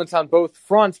influence on both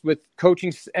fronts with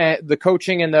coaching, the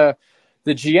coaching and the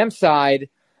GM side,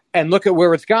 and look at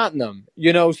where it's gotten them,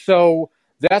 so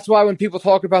that's why when people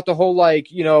talk about the whole,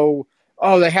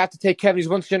 they have to take Kevin, he's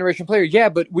a once-generation player. Yeah,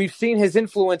 but we've seen his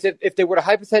influence if they were to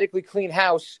hypothetically clean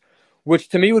house, which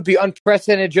to me would be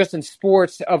unprecedented just in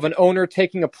sports, of an owner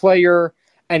taking a player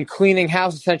and cleaning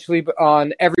house essentially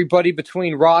on everybody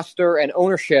between roster and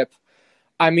ownership.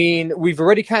 I mean, we've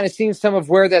already kind of seen some of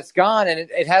where that's gone, and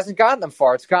it hasn't gotten them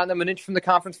far. It's gotten them an inch from the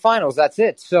conference finals. That's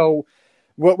it. So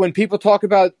when people talk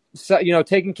about,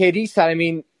 taking KD's side, I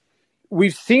mean,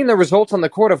 we've seen the results on the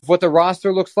court of what the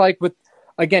roster looks like with,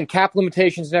 again, cap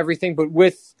limitations and everything, but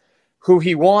with who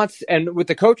he wants and with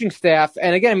the coaching staff.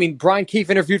 And again, I mean, Brian Keefe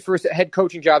interviewed for his head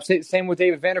coaching job. Same with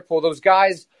David Vanderpool. Those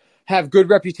guys have good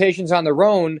reputations on their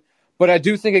own. But I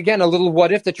do think, again, a little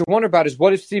what if that you wonder about is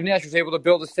what if Steve Nash was able to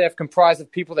build a staff comprised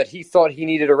of people that he thought he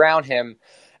needed around him.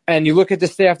 And you look at the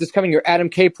staff this coming year, Adam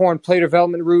Caporn, player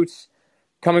development roots,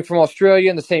 coming from Australia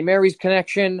and the St. Mary's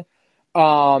connection.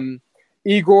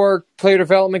 Igor, player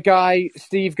development guy,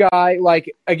 Steve guy.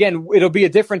 Like, again, it'll be a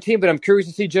different team, but I'm curious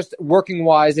to see just working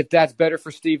wise if that's better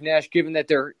for Steve Nash, given that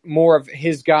they're more of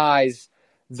his guys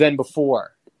than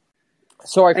before.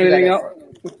 Sorry for Anything that. else?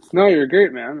 No, you're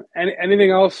great, man.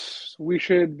 Anything else we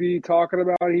should be talking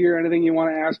about here? Anything you want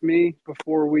to ask me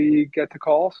before we get to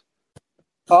calls?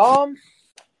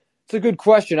 It's a good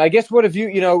question. I guess what have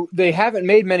they haven't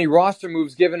made many roster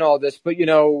moves given all this, but,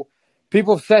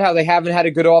 people have said how they haven't had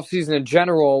a good offseason in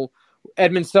general.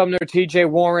 Edmund Sumner, TJ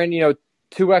Warren,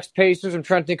 two ex-Pacers. I'm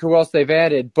trying to think who else they've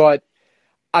added. But,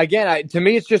 again, to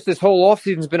me, it's just this whole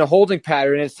offseason's been a holding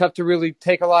pattern, and it's tough to really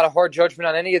take a lot of hard judgment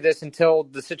on any of this until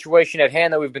the situation at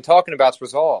hand that we've been talking about is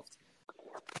resolved.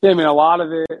 Yeah, I mean, a lot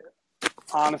of it,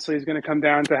 honestly, is going to come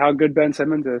down to how good Ben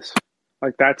Simmons is.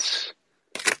 Like, that's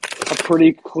a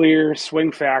pretty clear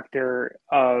swing factor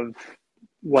of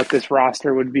what this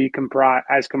roster would be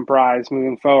comprised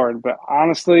moving forward. But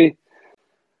honestly,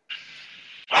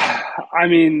 I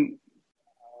mean,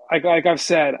 like I've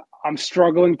said, I'm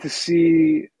struggling to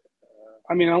see.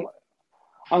 I mean,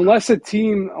 unless a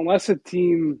team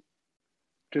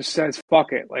just says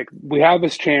fuck it, like we have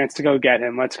this chance to go get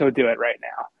him, let's go do it right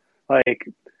now. Like,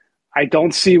 I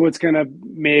don't see what's going to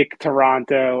make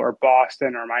Toronto or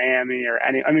Boston or Miami or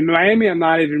any. I mean, Miami, I'm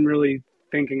not even really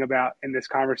thinking about in this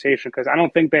conversation because I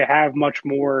don't think they have much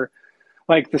more.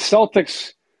 Like the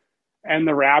Celtics and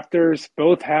the Raptors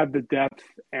both have the depth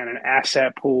and an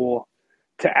asset pool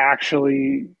to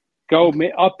actually go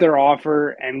up their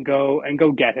offer and go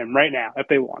get him right now if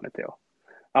they wanted to.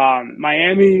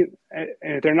 Miami,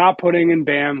 if they're not putting in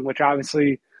Bam, which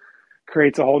obviously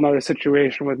creates a whole nother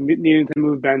situation with needing to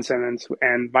move Ben Simmons,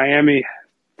 and Miami,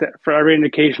 for every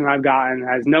indication I've gotten,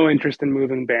 has no interest in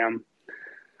moving Bam.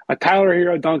 A Tyler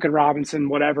Hero, Duncan Robinson,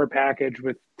 whatever package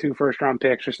with 2 first-round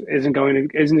picks just isn't going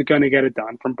to get it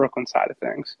done from Brooklyn's side of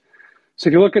things. So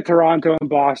if you look at Toronto and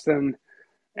Boston,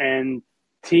 and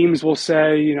teams will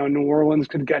say, New Orleans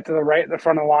could get to the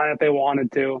front of the line if they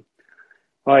wanted to.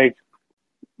 Like,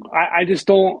 I just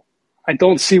don't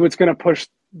see what's going to push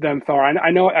them far.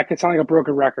 I know I could sound like a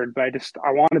broken record, but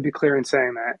I want to be clear in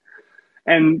saying that.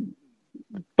 And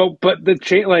but the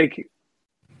change, like,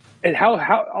 and how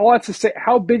all that's to say,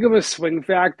 how big of a swing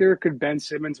factor could Ben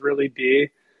Simmons really be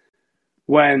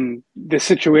when the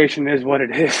situation is what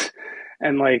it is,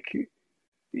 and like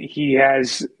he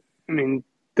has, I mean,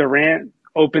 Durant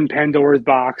opened Pandora's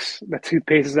box. The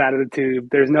toothpaste is out of the tube.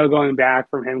 There's no going back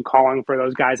from him calling for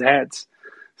those guys' heads.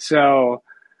 So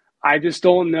I just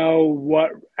don't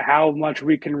know how much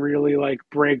we can really like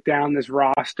break down this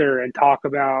roster and talk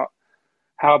about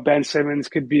how Ben Simmons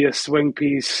could be a swing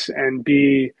piece and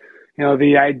be,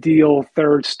 the ideal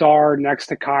third star next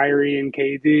to Kyrie and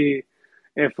KD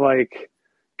if like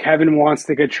Kevin wants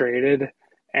to get traded,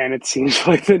 and it seems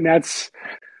like the Nets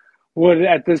would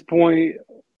at this point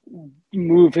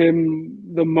move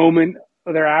him the moment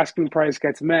their asking price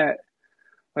gets met.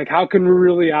 Like, how can we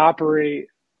really operate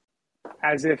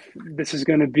as if this is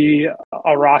going to be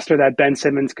a roster that Ben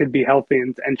Simmons could be healthy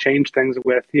and change things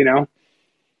with,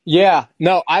 Yeah,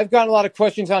 no, I've gotten a lot of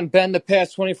questions on Ben the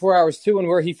past 24 hours too, and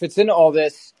where he fits into all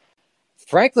this.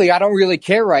 Frankly, I don't really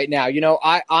care right now.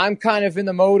 I'm kind of in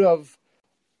the mode of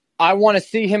I want to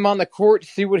see him on the court,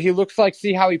 see what he looks like,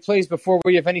 see how he plays before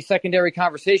we have any secondary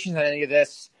conversations on any of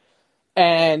this,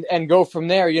 and go from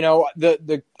there.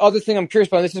 The other thing I'm curious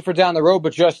about, and this is for down the road,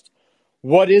 but just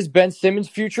what is Ben Simmons'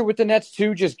 future with the Nets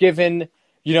too? Just given,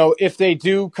 if they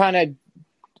do kind of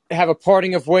have a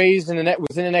parting of ways within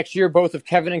the next year, both of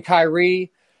Kevin and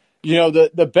Kyrie.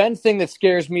 The Ben thing that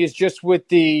scares me is just with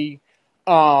the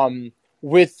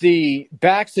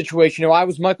back situation. I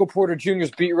was Michael Porter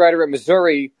Jr.'s beat writer at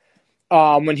Missouri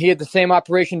when he had the same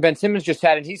operation Ben Simmons just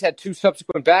had, and he's had 2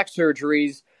 subsequent back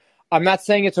surgeries. I'm not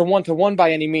saying it's a 1-to-1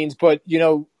 by any means, but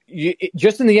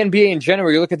just in the NBA in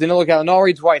general, you look at Danilo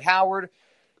Gallinari, Dwight Howard.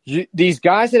 These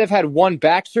guys that have had 1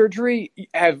 back surgery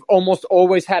have almost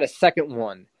always had a second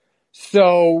one.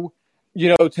 So,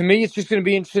 to me, it's just going to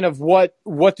be interesting of what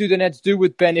do the Nets do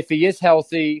with Ben if he is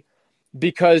healthy,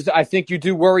 because I think you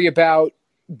do worry about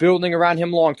building around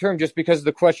him long term just because of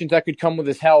the questions that could come with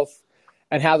his health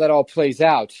and how that all plays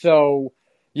out. So,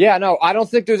 yeah, no, I don't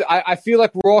think I feel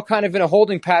like we're all kind of in a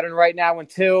holding pattern right now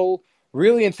until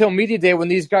media day, when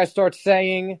these guys start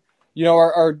saying,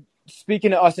 are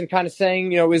speaking to us and kind of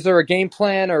saying, is there a game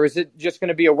plan, or is it just going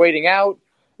to be a waiting out?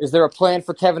 Is there a plan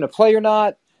for Kevin to play or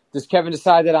not? Does Kevin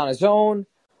decide that on his own?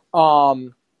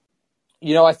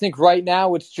 I think right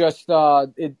now it's just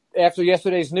after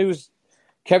yesterday's news,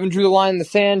 Kevin drew the line in the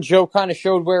sand. Joe kind of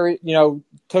showed where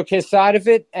took his side of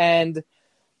it, and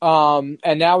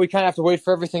now we kind of have to wait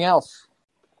for everything else.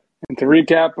 And to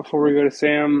recap before we go to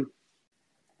Sam,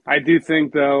 I do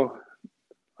think though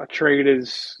a trade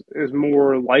is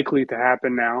more likely to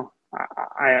happen now.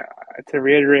 I to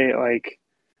reiterate, like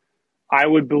I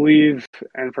would believe,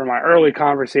 and from my early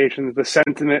conversations, the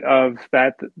sentiment of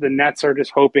that the Nets are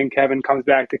just hoping Kevin comes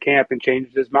back to camp and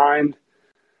changes his mind.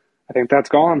 I think that's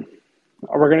gone.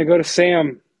 We're gonna go to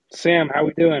Sam. Sam, how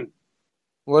we doing?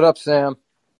 What up, Sam?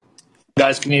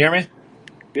 Guys, can you hear me?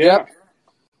 Yeah. Yep.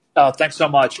 Oh, thanks so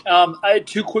much. I had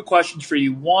two quick questions for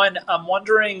you. One, I'm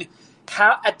wondering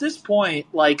how, at this point,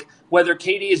 like whether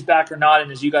KD is back or not,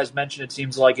 and as you guys mentioned, it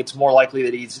seems like it's more likely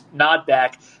that he's not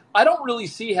back. I don't really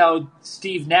see how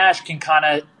Steve Nash can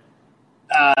kind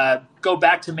of go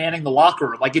back to manning the locker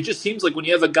room. Like it just seems like when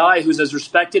you have a guy who's as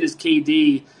respected as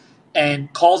KD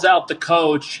and calls out the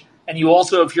coach, and you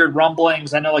also have heard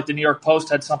rumblings. I know like the New York Post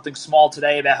had something small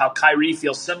today about how Kyrie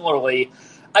feels similarly.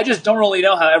 I just don't really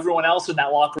know how everyone else in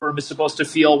that locker room is supposed to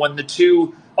feel when the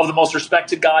two of the most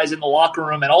respected guys in the locker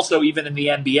room, and also even in the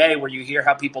NBA, where you hear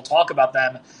how people talk about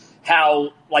them,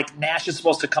 how like Nash is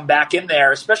supposed to come back in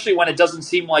there, especially when it doesn't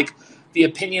seem like the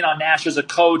opinion on Nash as a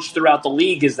coach throughout the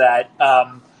league is that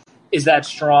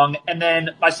strong. And then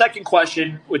my second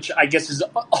question, which I guess is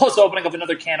also opening up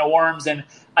another can of worms, and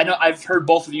I know I've heard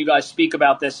both of you guys speak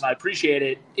about this, and I appreciate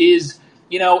it, is,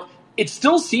 it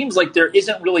still seems like there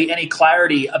isn't really any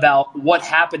clarity about what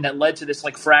happened that led to this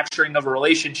like fracturing of a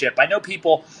relationship. I know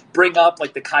people bring up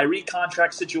like the Kyrie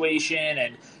contract situation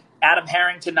and Adam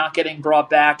Harrington not getting brought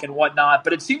back and whatnot,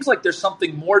 but it seems like there's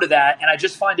something more to that, and I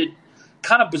just find it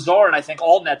kind of bizarre, and I think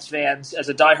all Nets fans, as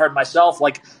a diehard myself,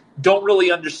 like don't really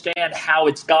understand how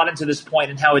it's gotten to this point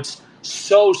and how it's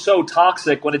so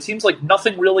toxic when it seems like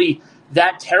nothing really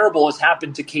that terrible has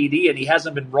happened to KD and he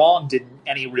hasn't been wronged in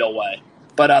any real way.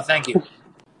 But thank you.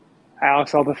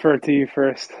 Alex, I'll defer to you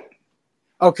first.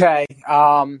 Okay.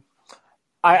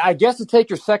 I guess to take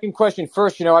your second question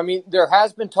first, there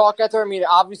has been talk out there. I mean,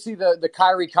 obviously the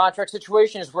Kyrie contract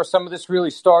situation is where some of this really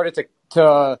started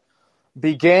to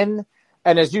begin.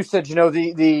 And as you said,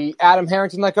 the Adam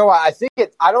Harrington let go, I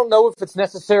don't know if it's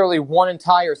necessarily one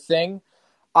entire thing.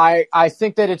 I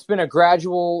think that it's been a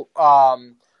gradual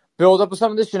build up of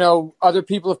some of this. Other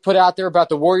people have put out there about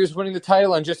the Warriors winning the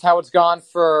title and just how it's gone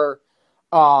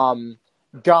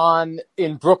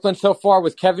in Brooklyn so far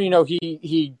with Kevin.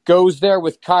 He goes there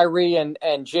with Kyrie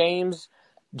and James.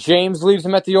 James leaves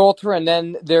him at the altar, and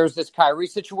then there's this Kyrie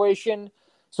situation.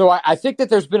 So I think that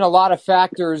there's been a lot of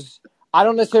factors. I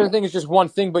don't necessarily think it's just one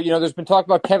thing, but, there's been talk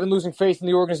about Kevin losing faith in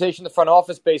the organization, the front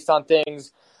office based on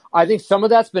things. I think some of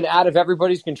that's been out of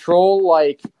everybody's control,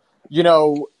 like,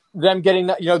 them getting,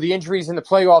 the injuries in the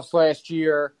playoffs last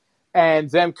year and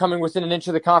them coming within an inch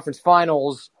of the conference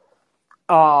finals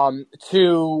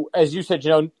to, as you said,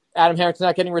 Adam Harrington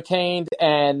not getting retained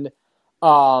and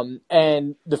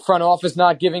the front office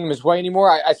not giving him his way anymore.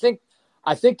 I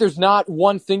think there's not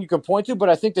one thing you can point to, but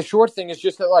I think the short thing is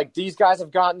just that, like, these guys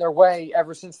have gotten their way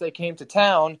ever since they came to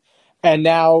town, and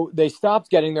now they stopped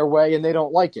getting their way, and they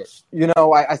don't like it.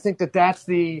 I think that's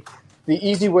the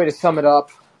easy way to sum it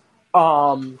up,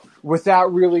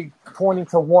 without really pointing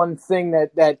to one thing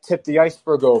that tipped the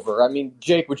iceberg over. I mean,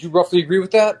 Jake, would you roughly agree with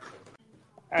that?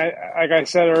 Like I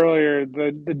said earlier,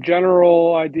 the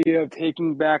general idea of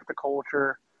taking back the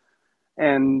culture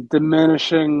and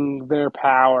diminishing their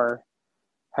power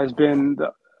has been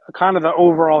kind of the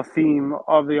overall theme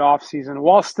of the offseason,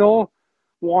 while still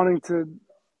wanting to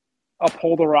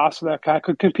uphold a roster that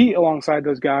could compete alongside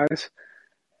those guys.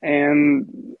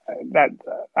 And that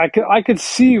I could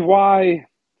see why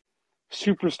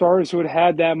superstars who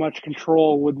had that much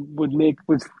control would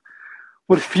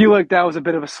feel like that was a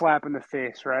bit of a slap in the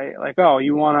face, right? Like, oh,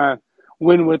 you want to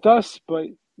win with us, but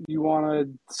you want to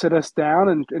sit us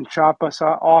down and chop us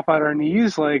off at our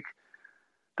knees, like.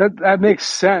 That makes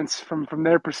sense from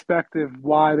their perspective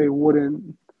why they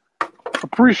wouldn't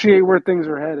appreciate where things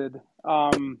are headed.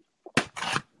 I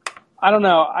don't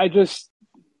know.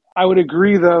 I would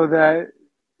agree though that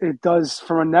it does,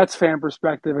 from a Nets fan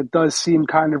perspective, it does seem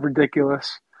kind of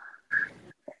ridiculous.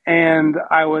 And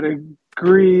I would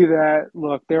agree that,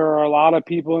 look, there are a lot of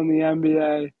people in the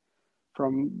NBA,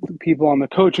 from people on the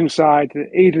coaching side to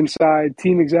the agent side,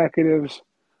 team executives,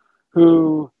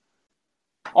 who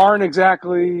aren't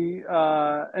exactly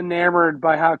enamored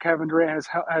by how Kevin Durant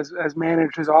has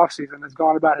managed his offseason, has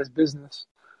gone about his business.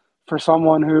 For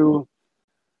someone who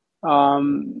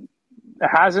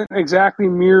hasn't exactly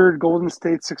mirrored Golden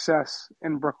State's success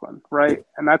in Brooklyn, right?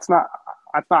 And that's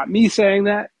not me saying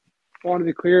that. I want to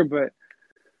be clear, but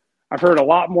I've heard a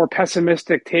lot more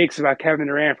pessimistic takes about Kevin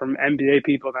Durant from NBA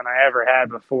people than I ever had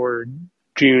before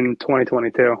June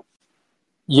 2022.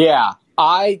 Yeah.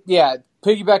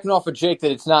 piggybacking off of Jake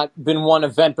that it's not been one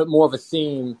event but more of a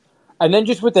theme. And then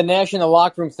just with the Nash in the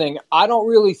locker room thing, I don't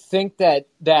really think that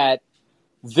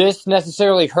this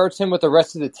necessarily hurts him with the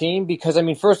rest of the team because, I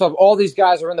mean, first off, all these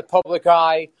guys are in the public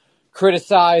eye,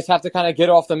 criticize, have to kind of get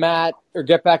off the mat or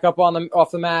get back up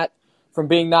off the mat from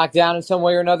being knocked down in some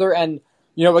way or another. And,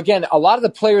 you know, again, a lot of the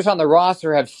players on the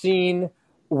roster have seen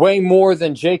way more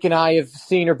than Jake and I have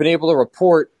seen or been able to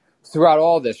report throughout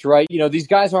all this, right? You know, these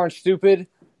guys aren't stupid.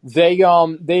 They've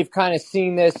kind of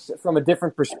seen this from a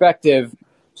different perspective.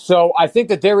 So I think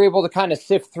that they're able to kind of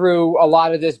sift through a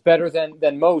lot of this better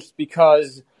than most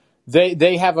because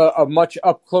they have a much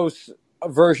up close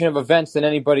version of events than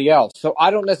anybody else. So I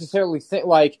don't necessarily think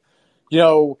like, you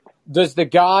know, does the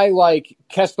guy like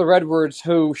Kessler Edwards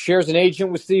who shares an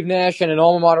agent with Steve Nash and an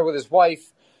alma mater with his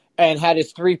wife and had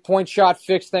his 3-point shot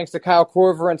fixed thanks to Kyle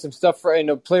Korver and some stuff for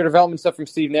player development stuff from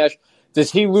Steve Nash,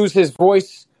 does he lose his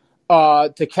voice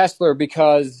to Kessler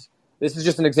because this is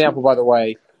just an example, by the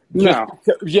way.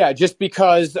 Just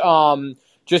because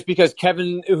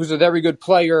Kevin, who's a very good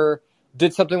player,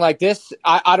 did something like this.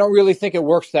 I don't really think it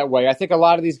works that way. I think a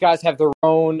lot of these guys have their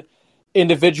own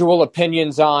individual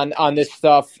opinions on this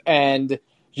stuff, and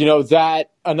you know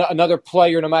that another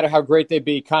player, no matter how great they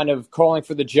be, kind of calling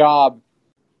for the job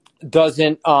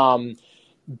doesn't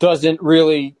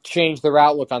really change their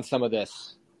outlook on some of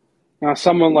this. Now,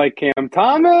 someone like Cam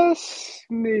Thomas,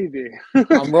 maybe.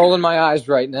 I'm rolling my eyes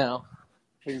right now.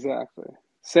 Exactly.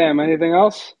 Sam, anything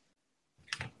else?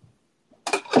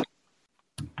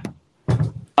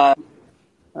 All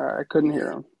right, I couldn't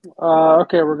hear him.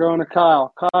 Okay, we're going to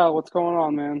Kyle. Kyle, what's going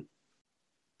on, man?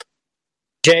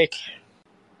 Jake.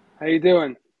 How you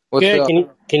doing? What's Good. up?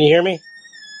 Can you hear me?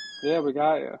 Yeah, we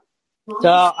got you. So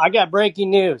I got breaking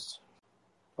news.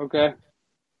 Okay.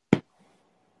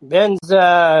 Ben's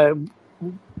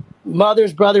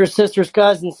mother's brother's sister's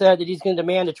cousin said that he's going to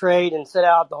demand a trade and sit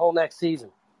out the whole next season.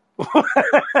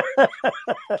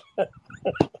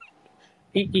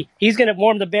 He's going to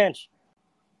warm the bench.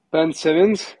 Ben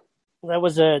Simmons? That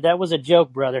was a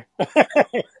joke, brother.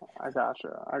 I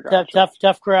gotcha.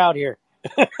 Tough crowd here.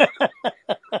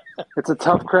 It's a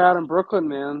tough crowd in Brooklyn,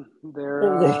 man.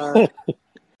 They're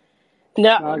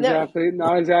not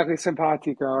exactly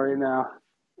simpatico right now.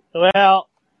 Well,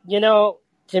 you know,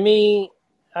 to me,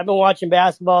 I've been watching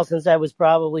basketball since I was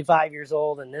probably 5 years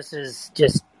old, and this is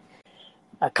just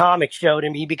a comic show to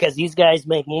me because these guys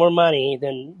make more money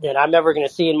than I'm ever going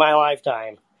to see in my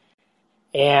lifetime.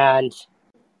 And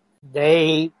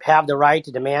they have the right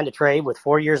to demand a trade with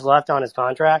 4 years left on his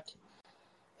contract.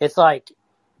 It's like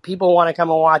people want to come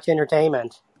and watch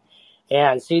entertainment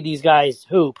and see these guys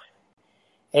hoop.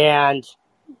 And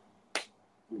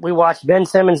we watched Ben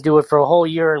Simmons do it for a whole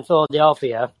year in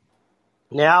Philadelphia.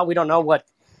 Now we don't know what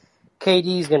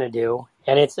KD's going to do.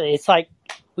 And it's like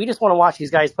we just want to watch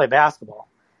these guys play basketball.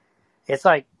 It's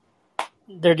like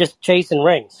they're just chasing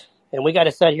rings. And we got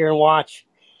to sit here and watch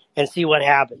and see what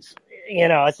happens. You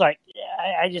know, it's like,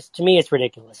 to me, it's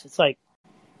ridiculous. It's like,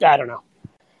 I don't know.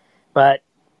 But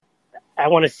I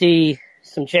want to see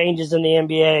some changes in the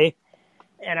NBA,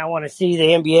 and I want to see the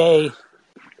NBA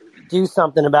do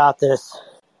something about this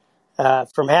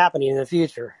from happening in the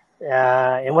future.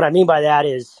 And what I mean by that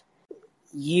is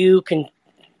you can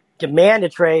demand a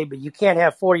trade, but you can't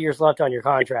have 4 years left on your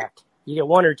contract. You get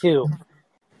 1 or 2.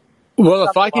 Well,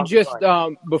 if I could just,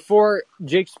 before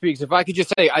Jake speaks, if I could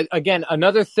just say, again,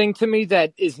 another thing to me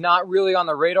that is not really on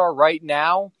the radar right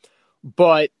now,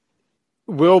 but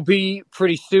will be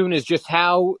pretty soon is just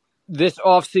how this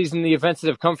offseason, the events that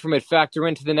have come from it factor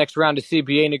into the next round of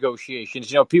CBA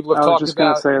negotiations. You know, people have talked about... I was just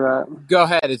going to say that. Go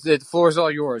ahead. The floor is all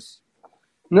yours.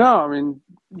 No, I mean,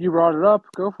 you brought it up.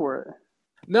 Go for it.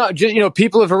 No, just, you know,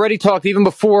 people have already talked even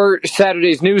before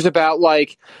Saturday's news about,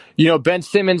 like, you know, Ben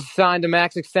Simmons signed a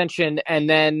max extension and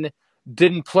then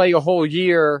didn't play a whole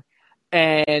year.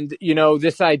 And, you know,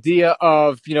 this idea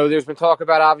of, you know, there's been talk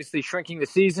about obviously shrinking the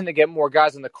season to get more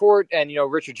guys on the court. And, you know,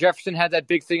 Richard Jefferson had that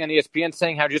big thing on ESPN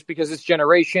saying how just because this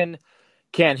generation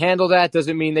can't handle that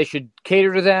doesn't mean they should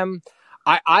cater to them.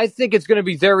 I think it's going to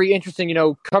be very interesting, you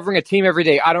know, covering a team every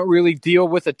day. I don't really deal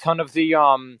with a ton of the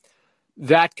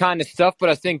that kind of stuff, but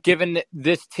I think given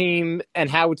this team and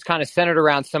how it's kind of centered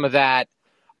around some of that,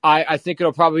 I think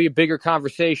it'll probably be a bigger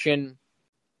conversation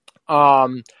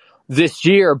this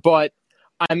year. But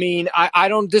I mean, I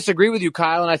don't disagree with you,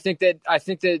 Kyle, and I think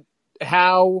that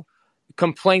how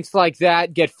complaints like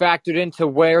that get factored into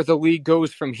where the league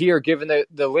goes from here, given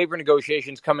the labor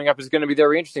negotiations coming up, is going to be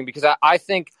very interesting because I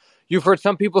think you've heard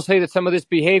some people say that some of this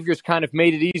behavior has kind of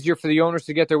made it easier for the owners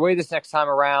to get their way this next time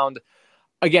around.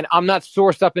 again, I'm not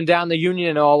sourced up and down the union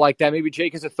and all like that. Maybe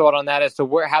Jake has a thought on that as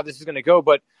to how this is going to go.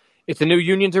 But it's a new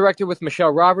union director with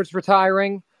Michelle Roberts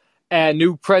retiring, and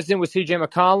new president with C.J.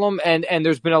 McCollum, and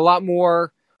there's been a lot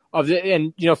more of the,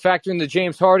 and factoring the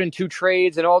James Harden 2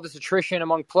 trades and all this attrition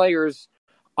among players.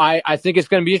 I think it's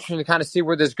going to be interesting to kind of see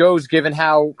where this goes, given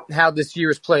how this year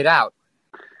has played out.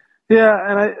 Yeah,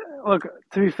 and look,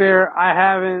 to be fair, I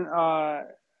haven't.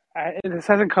 This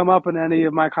hasn't come up in any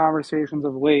of my conversations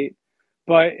of late,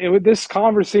 but this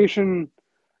conversation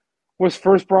was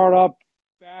first brought up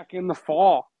back in the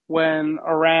fall when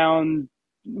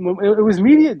it was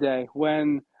media day.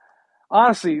 When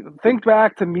honestly, think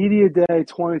back to media day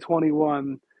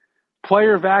 2021.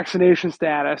 Player vaccination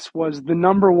status was the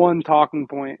number one talking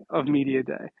point of media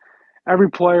day. Every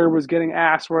player was getting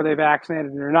asked were they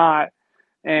vaccinated or not,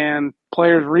 and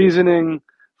players' reasoning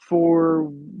for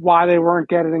why they weren't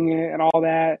getting it and all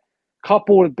that,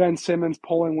 coupled with Ben Simmons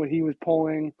pulling what he was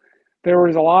pulling. There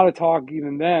was a lot of talk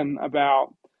even then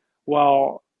about,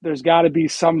 well, there's got to be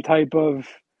some type of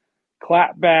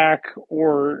clapback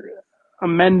or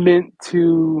amendment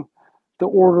to the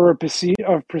order of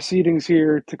proceedings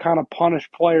here to kind of punish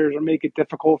players or make it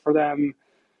difficult for them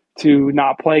to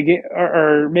not play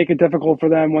or make it difficult for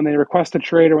them when they request a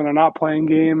trade or when they're not playing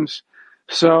games.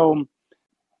 So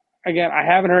again, I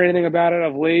haven't heard anything about it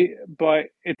of late, but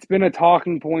it's been a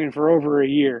talking point for over a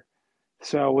year.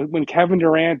 So when Kevin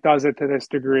Durant does it to this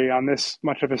degree on this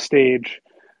much of a stage,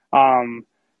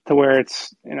 to where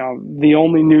it's the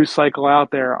only news cycle out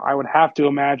there, I would have to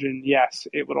imagine, yes,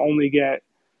 it would only get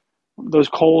those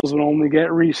coals would only get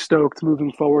restoked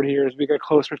moving forward here as we get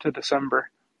closer to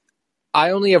December. I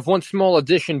only have one small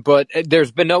addition, but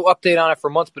there's been no update on it for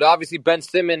months. But obviously, Ben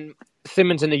Simmons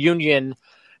and the union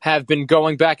have been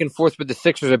going back and forth with the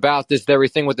Sixers about this very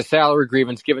thing with the salary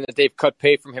grievance, given that they've cut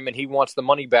pay from him and he wants the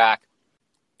money back.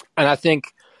 And I think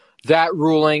that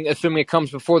ruling, assuming it comes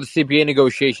before the CBA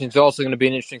negotiations, is also going to be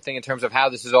an interesting thing in terms of how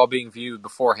this is all being viewed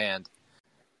beforehand.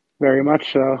 Very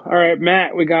much so. All right,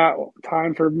 Matt, we got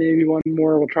time for maybe one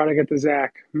more. We'll try to get to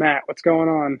Zach. Matt, what's going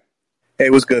on? Hey,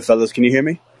 what's good, fellas? Can you hear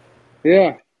me?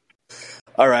 Yeah.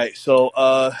 All right, so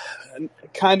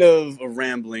kind of a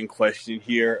rambling question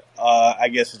here. I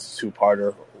guess it's a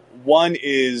two-parter. One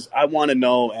is I want to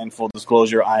know, and full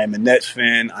disclosure, I am a Nets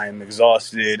fan. I am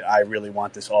exhausted. I really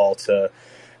want this all to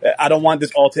 – I don't want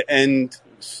this all to end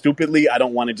stupidly. I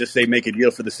don't want to just say make a deal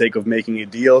for the sake of making a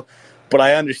deal. But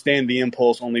I understand the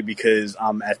impulse only because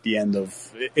I'm at the end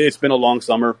of – it's been a long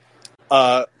summer.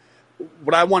 What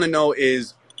I want to know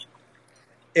is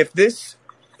if this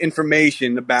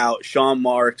information about Sean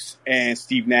Marks and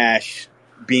Steve Nash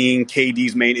being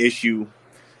KD's main issue,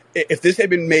 if this had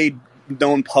been made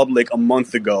known public a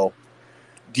month ago,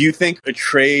 do you think a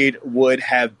trade would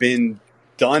have been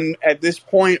done at this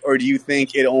point, or do you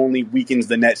think it only weakens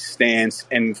the Nets' stance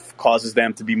and causes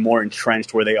them to be more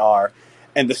entrenched where they are?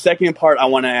 And the second part I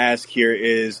want to ask here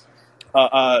is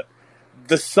the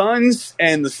Suns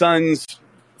and the Suns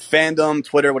fandom,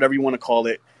 Twitter, whatever you want to call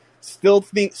it, still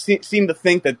seem to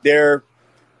think that they're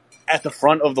at the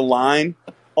front of the line,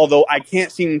 although I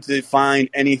can't seem to find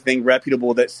anything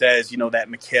reputable that says, that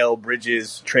Mikal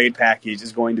Bridges trade package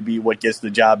is going to be what gets the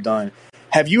job done.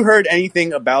 Have you heard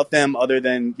anything about them other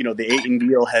than, the Ayton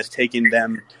deal has taken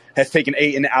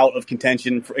Ayton out of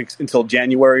contention until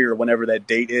January or whenever that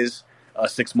date is?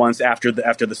 6 months after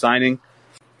the signing?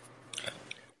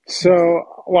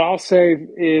 So what I'll say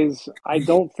is I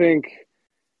don't think,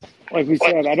 like we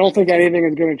said, I don't think anything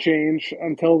is going to change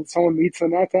until someone meets the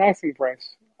Nets asking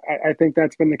price. I think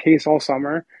that's been the case all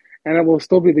summer, and it will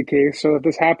still be the case. So if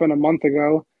this happened a month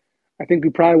ago, I think we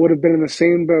probably would have been in the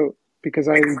same boat because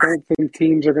I don't think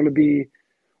teams are going to be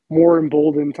more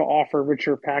emboldened to offer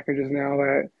richer packages now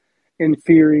that, in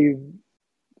theory,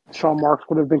 Sean Marks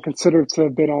would have been considered to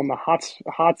have been on the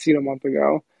hot seat a month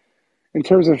ago. In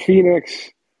terms of Phoenix,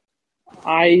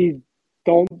 I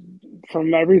don't,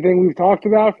 from everything we've talked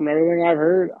about, from everything I've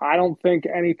heard, I don't think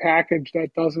any package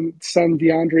that doesn't send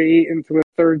DeAndre Ayton to a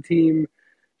third team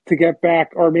to get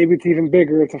back, or maybe it's even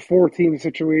bigger, it's a 4-team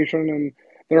situation, and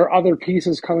there are other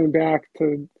pieces coming back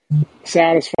to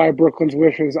satisfy Brooklyn's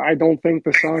wishes. I don't think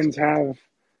the Suns have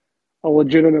a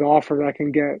legitimate offer that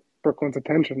can get Brooklyn's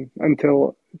attention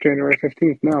until January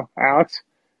 15th. No. Alex?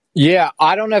 Yeah,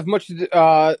 I don't have much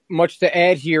to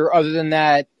add here other than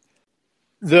that.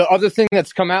 The other thing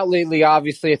that's come out lately,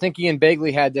 obviously, I think Ian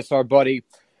Begley had this, our buddy,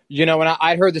 and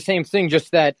I'd heard the same thing,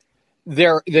 just that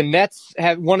the Nets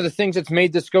have, one of the things that's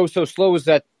made this go so slow is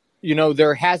that,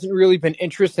 there hasn't really been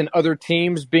interest in other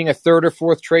teams being a third or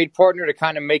fourth trade partner to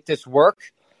kind of make this work.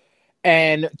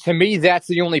 And to me, that's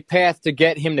the only path to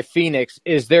get him to Phoenix,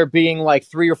 is there being like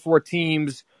 3 or 4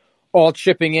 teams all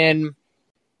chipping in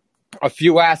a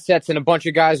few assets and a bunch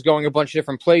of guys going a bunch of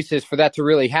different places for that to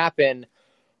really happen.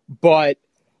 But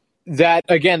that,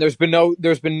 again, there's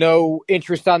been no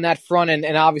interest on that front,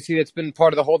 and obviously that's been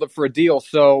part of the holdup for a deal.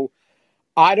 So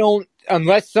I don't,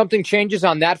 unless something changes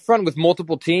on that front with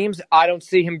multiple teams, I don't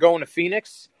see him going to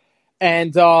Phoenix.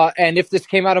 And if this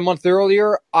came out a month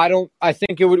earlier, I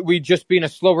think we'd just be in a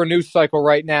slower news cycle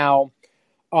right now,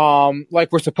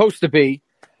 like we're supposed to be,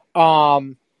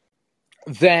 than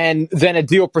a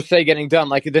deal per se getting done.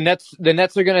 Like the Nets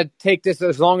are going to take this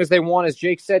as long as they want, as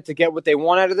Jake said, to get what they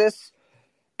want out of this.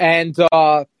 And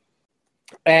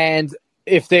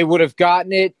if they would have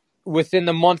gotten it within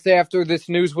the month after this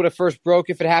news would have first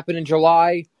broke, if it happened in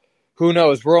July, who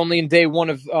knows? We're only in day one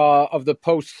of the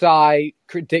post-Psy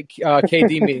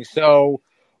KD meeting, so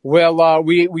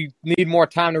we need more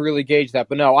time to really gauge that.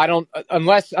 But no, I don't.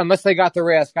 Unless they got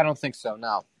their ask, I don't think so.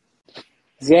 No.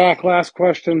 Zach, last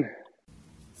question.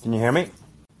 Can you hear me?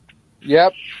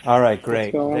 Yep. All right,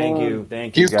 great. Thank you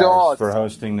Cute guys, dog. for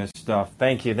hosting this stuff.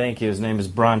 Thank you. His name is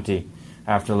Bronte,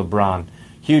 after LeBron.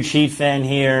 Huge Heat fan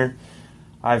here.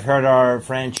 I've heard our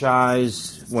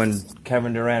franchise, when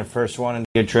Kevin Durant first wanted to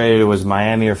get traded, it was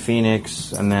Miami or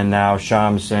Phoenix, and then now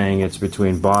Sham's saying it's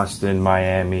between Boston,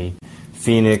 Miami,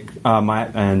 Phoenix,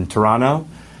 and Toronto.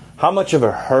 How much of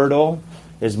a hurdle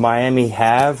does Miami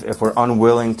have if we're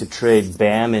unwilling to trade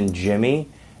Bam and Jimmy?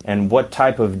 And what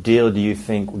type of deal do you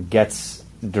think gets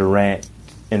Durant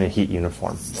in a Heat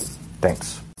uniform?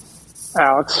 Thanks.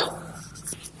 Alex.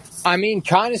 I mean,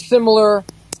 kind of similar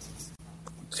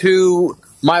to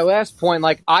my last point.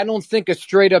 Like, I don't think a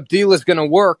straight-up deal is going to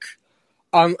work.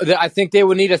 I think they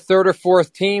would need a third or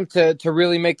fourth team to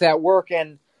really make that work.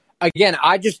 And, again,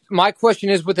 my question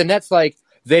is with the Nets, like,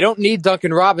 they don't need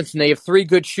Duncan Robinson. They have 3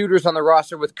 good shooters on the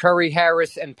roster with Curry,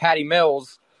 Harris, and Patty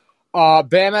Mills.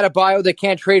 Bam Adebayo they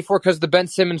can't trade for because of the Ben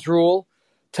Simmons rule.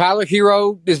 Tyler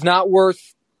Hero is not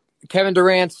worth Kevin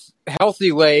Durant's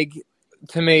healthy leg,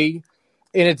 to me,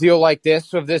 in a deal like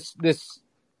this, of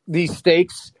these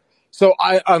stakes. So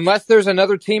unless there's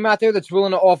another team out there that's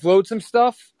willing to offload some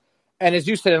stuff, and as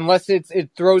you said, unless it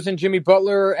throws in Jimmy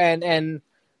Butler and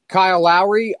Kyle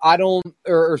Lowry,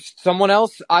 or someone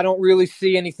else, I don't really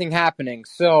see anything happening.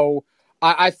 So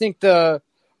I think the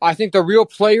real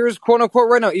players, quote unquote,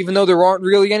 right now, even though there aren't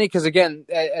really any, because again,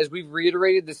 as we've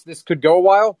reiterated, this could go a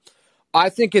while. I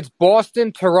think it's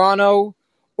Boston, Toronto,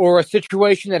 or a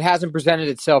situation that hasn't presented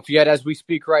itself yet as we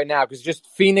speak right now, because just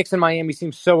Phoenix and Miami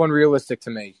seem so unrealistic to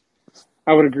me.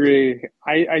 I would agree.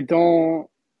 I don't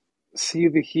see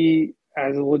the Heat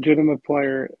as a legitimate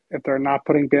player if they're not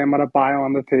putting Bam Adebayo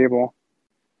on the table.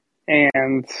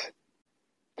 And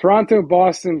Toronto and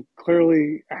Boston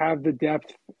clearly have the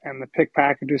depth and the pick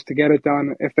packages to get it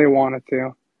done if they wanted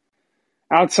to.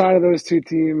 Outside of those 2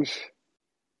 teams,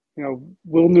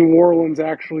 will New Orleans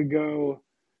actually go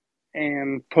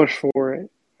and push for it?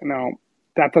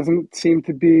 That doesn't seem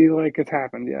to be like it's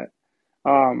happened yet.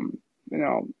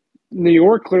 New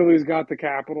York clearly has got the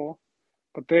capital,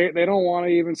 but they don't want to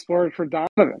even splurge for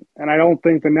Donovan. And I don't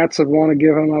think the Nets would want to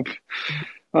give him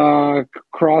up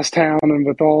crosstown and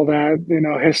with all that,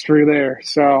 history there.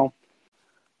 So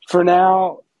for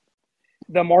now,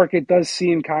 the market does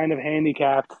seem kind of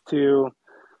handicapped to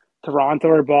Toronto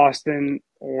or Boston,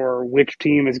 or which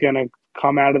team is going to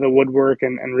come out of the woodwork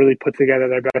and really put together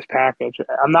their best package.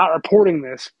 I'm not reporting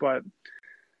this, but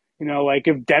like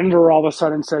if Denver all of a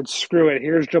sudden said, screw it,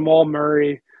 here's Jamal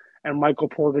Murray and Michael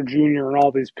Porter Jr. and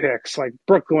all these picks, like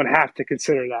Brooklyn would have to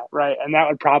consider that, right? And that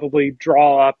would probably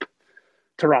draw up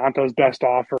Toronto's best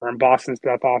offer and Boston's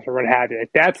best offer, what have you.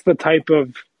 Like, that's the type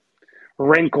of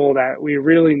wrinkle that we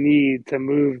really need to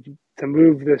move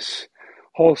this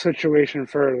whole situation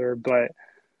further. But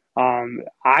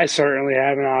I certainly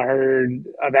have not heard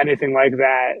of anything like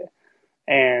that.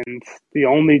 And the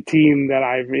only team that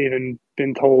I've even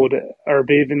been told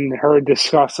or even heard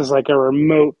discussed as like a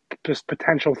remote just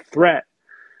potential threat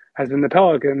has been the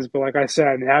Pelicans. But like I said,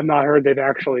 I have not heard they've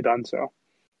actually done so.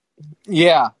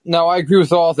 Yeah, no, I agree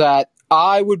with all that.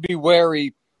 I would be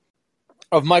wary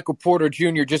of Michael Porter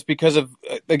Jr. just because of,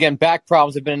 again, back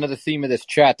problems have been another theme of this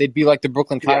chat. They'd be like the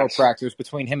Brooklyn chiropractors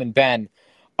between him and Ben.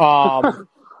 Well,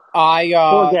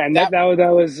 again, that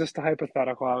was just a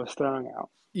hypothetical I was throwing out.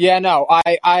 Yeah, no,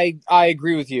 I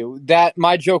agree with you. That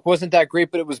my joke wasn't that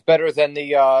great, but it was better than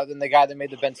the guy that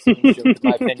made the Ben Simmons joke, in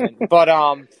my opinion. But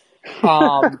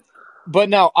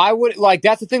no, I would like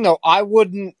that's the thing though. I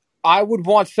would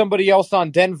want somebody else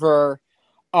on Denver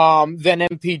than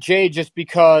MPJ just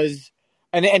because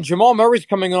And Jamal Murray's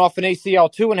coming off an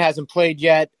ACL too and hasn't played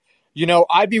yet.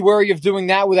 I'd be wary of doing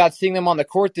that without seeing them on the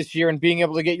court this year and being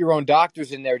able to get your own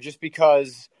doctors in there, just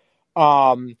because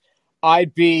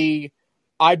I'd be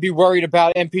worried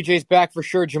about MPJ's back for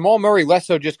sure. Jamal Murray less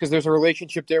so, just because there's a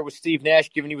relationship there with Steve Nash,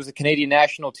 given he was a Canadian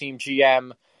national team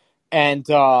GM and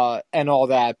all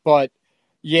that. But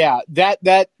yeah, that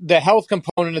the health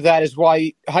component of that is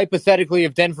why, hypothetically,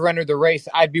 if Denver entered the race,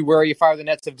 I'd be wary if I were the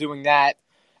Nets of doing that,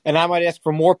 and I might ask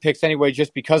for more picks anyway,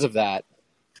 just because of that.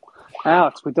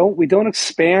 Alex, we don't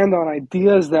expand on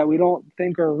ideas that we don't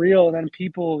think are real, and then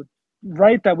people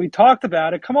write that we talked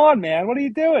about it. Come on, man, what are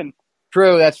you doing?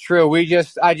 True, that's true.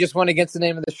 I just went against the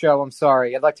name of the show. I'm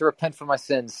sorry. I'd like to repent for my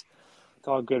sins. It's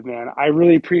all good, man. I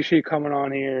really appreciate coming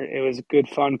on here. It was good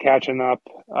fun catching up.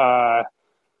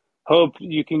 Hope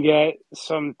you can get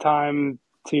some time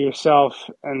to yourself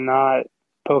and not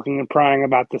poking and prying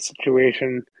about the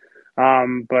situation.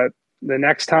 But the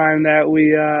next time that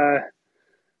we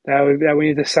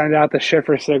need to send out the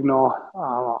Schiffer signal,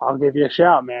 I'll give you a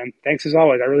shout, man. Thanks as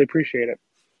always. I really appreciate it.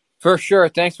 For sure.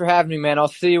 Thanks for having me, man. I'll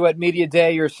see you at Media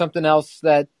Day or something else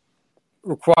that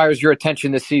requires your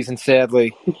attention this season,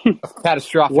 sadly.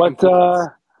 Catastrophic.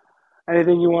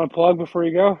 Anything you want to plug before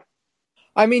you go?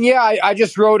 I mean, yeah, I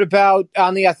just wrote about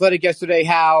on The Athletic yesterday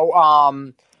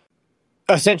how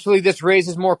essentially this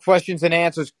raises more questions than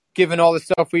answers, given all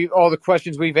the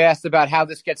questions we've asked about how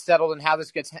this gets settled and how this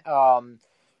gets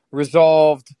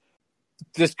resolved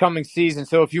this coming season.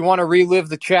 So if you want to relive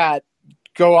the chat,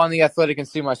 go on The Athletic and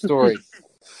see my story.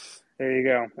 There you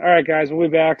go. All right, guys, we'll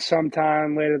be back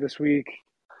sometime later this week.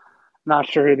 Not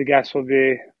sure who the guest will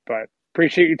be, but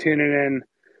appreciate you tuning in,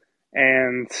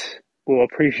 and we'll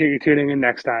appreciate you tuning in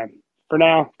next time. For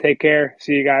now, take care.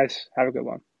 See you guys. Have a good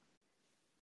one.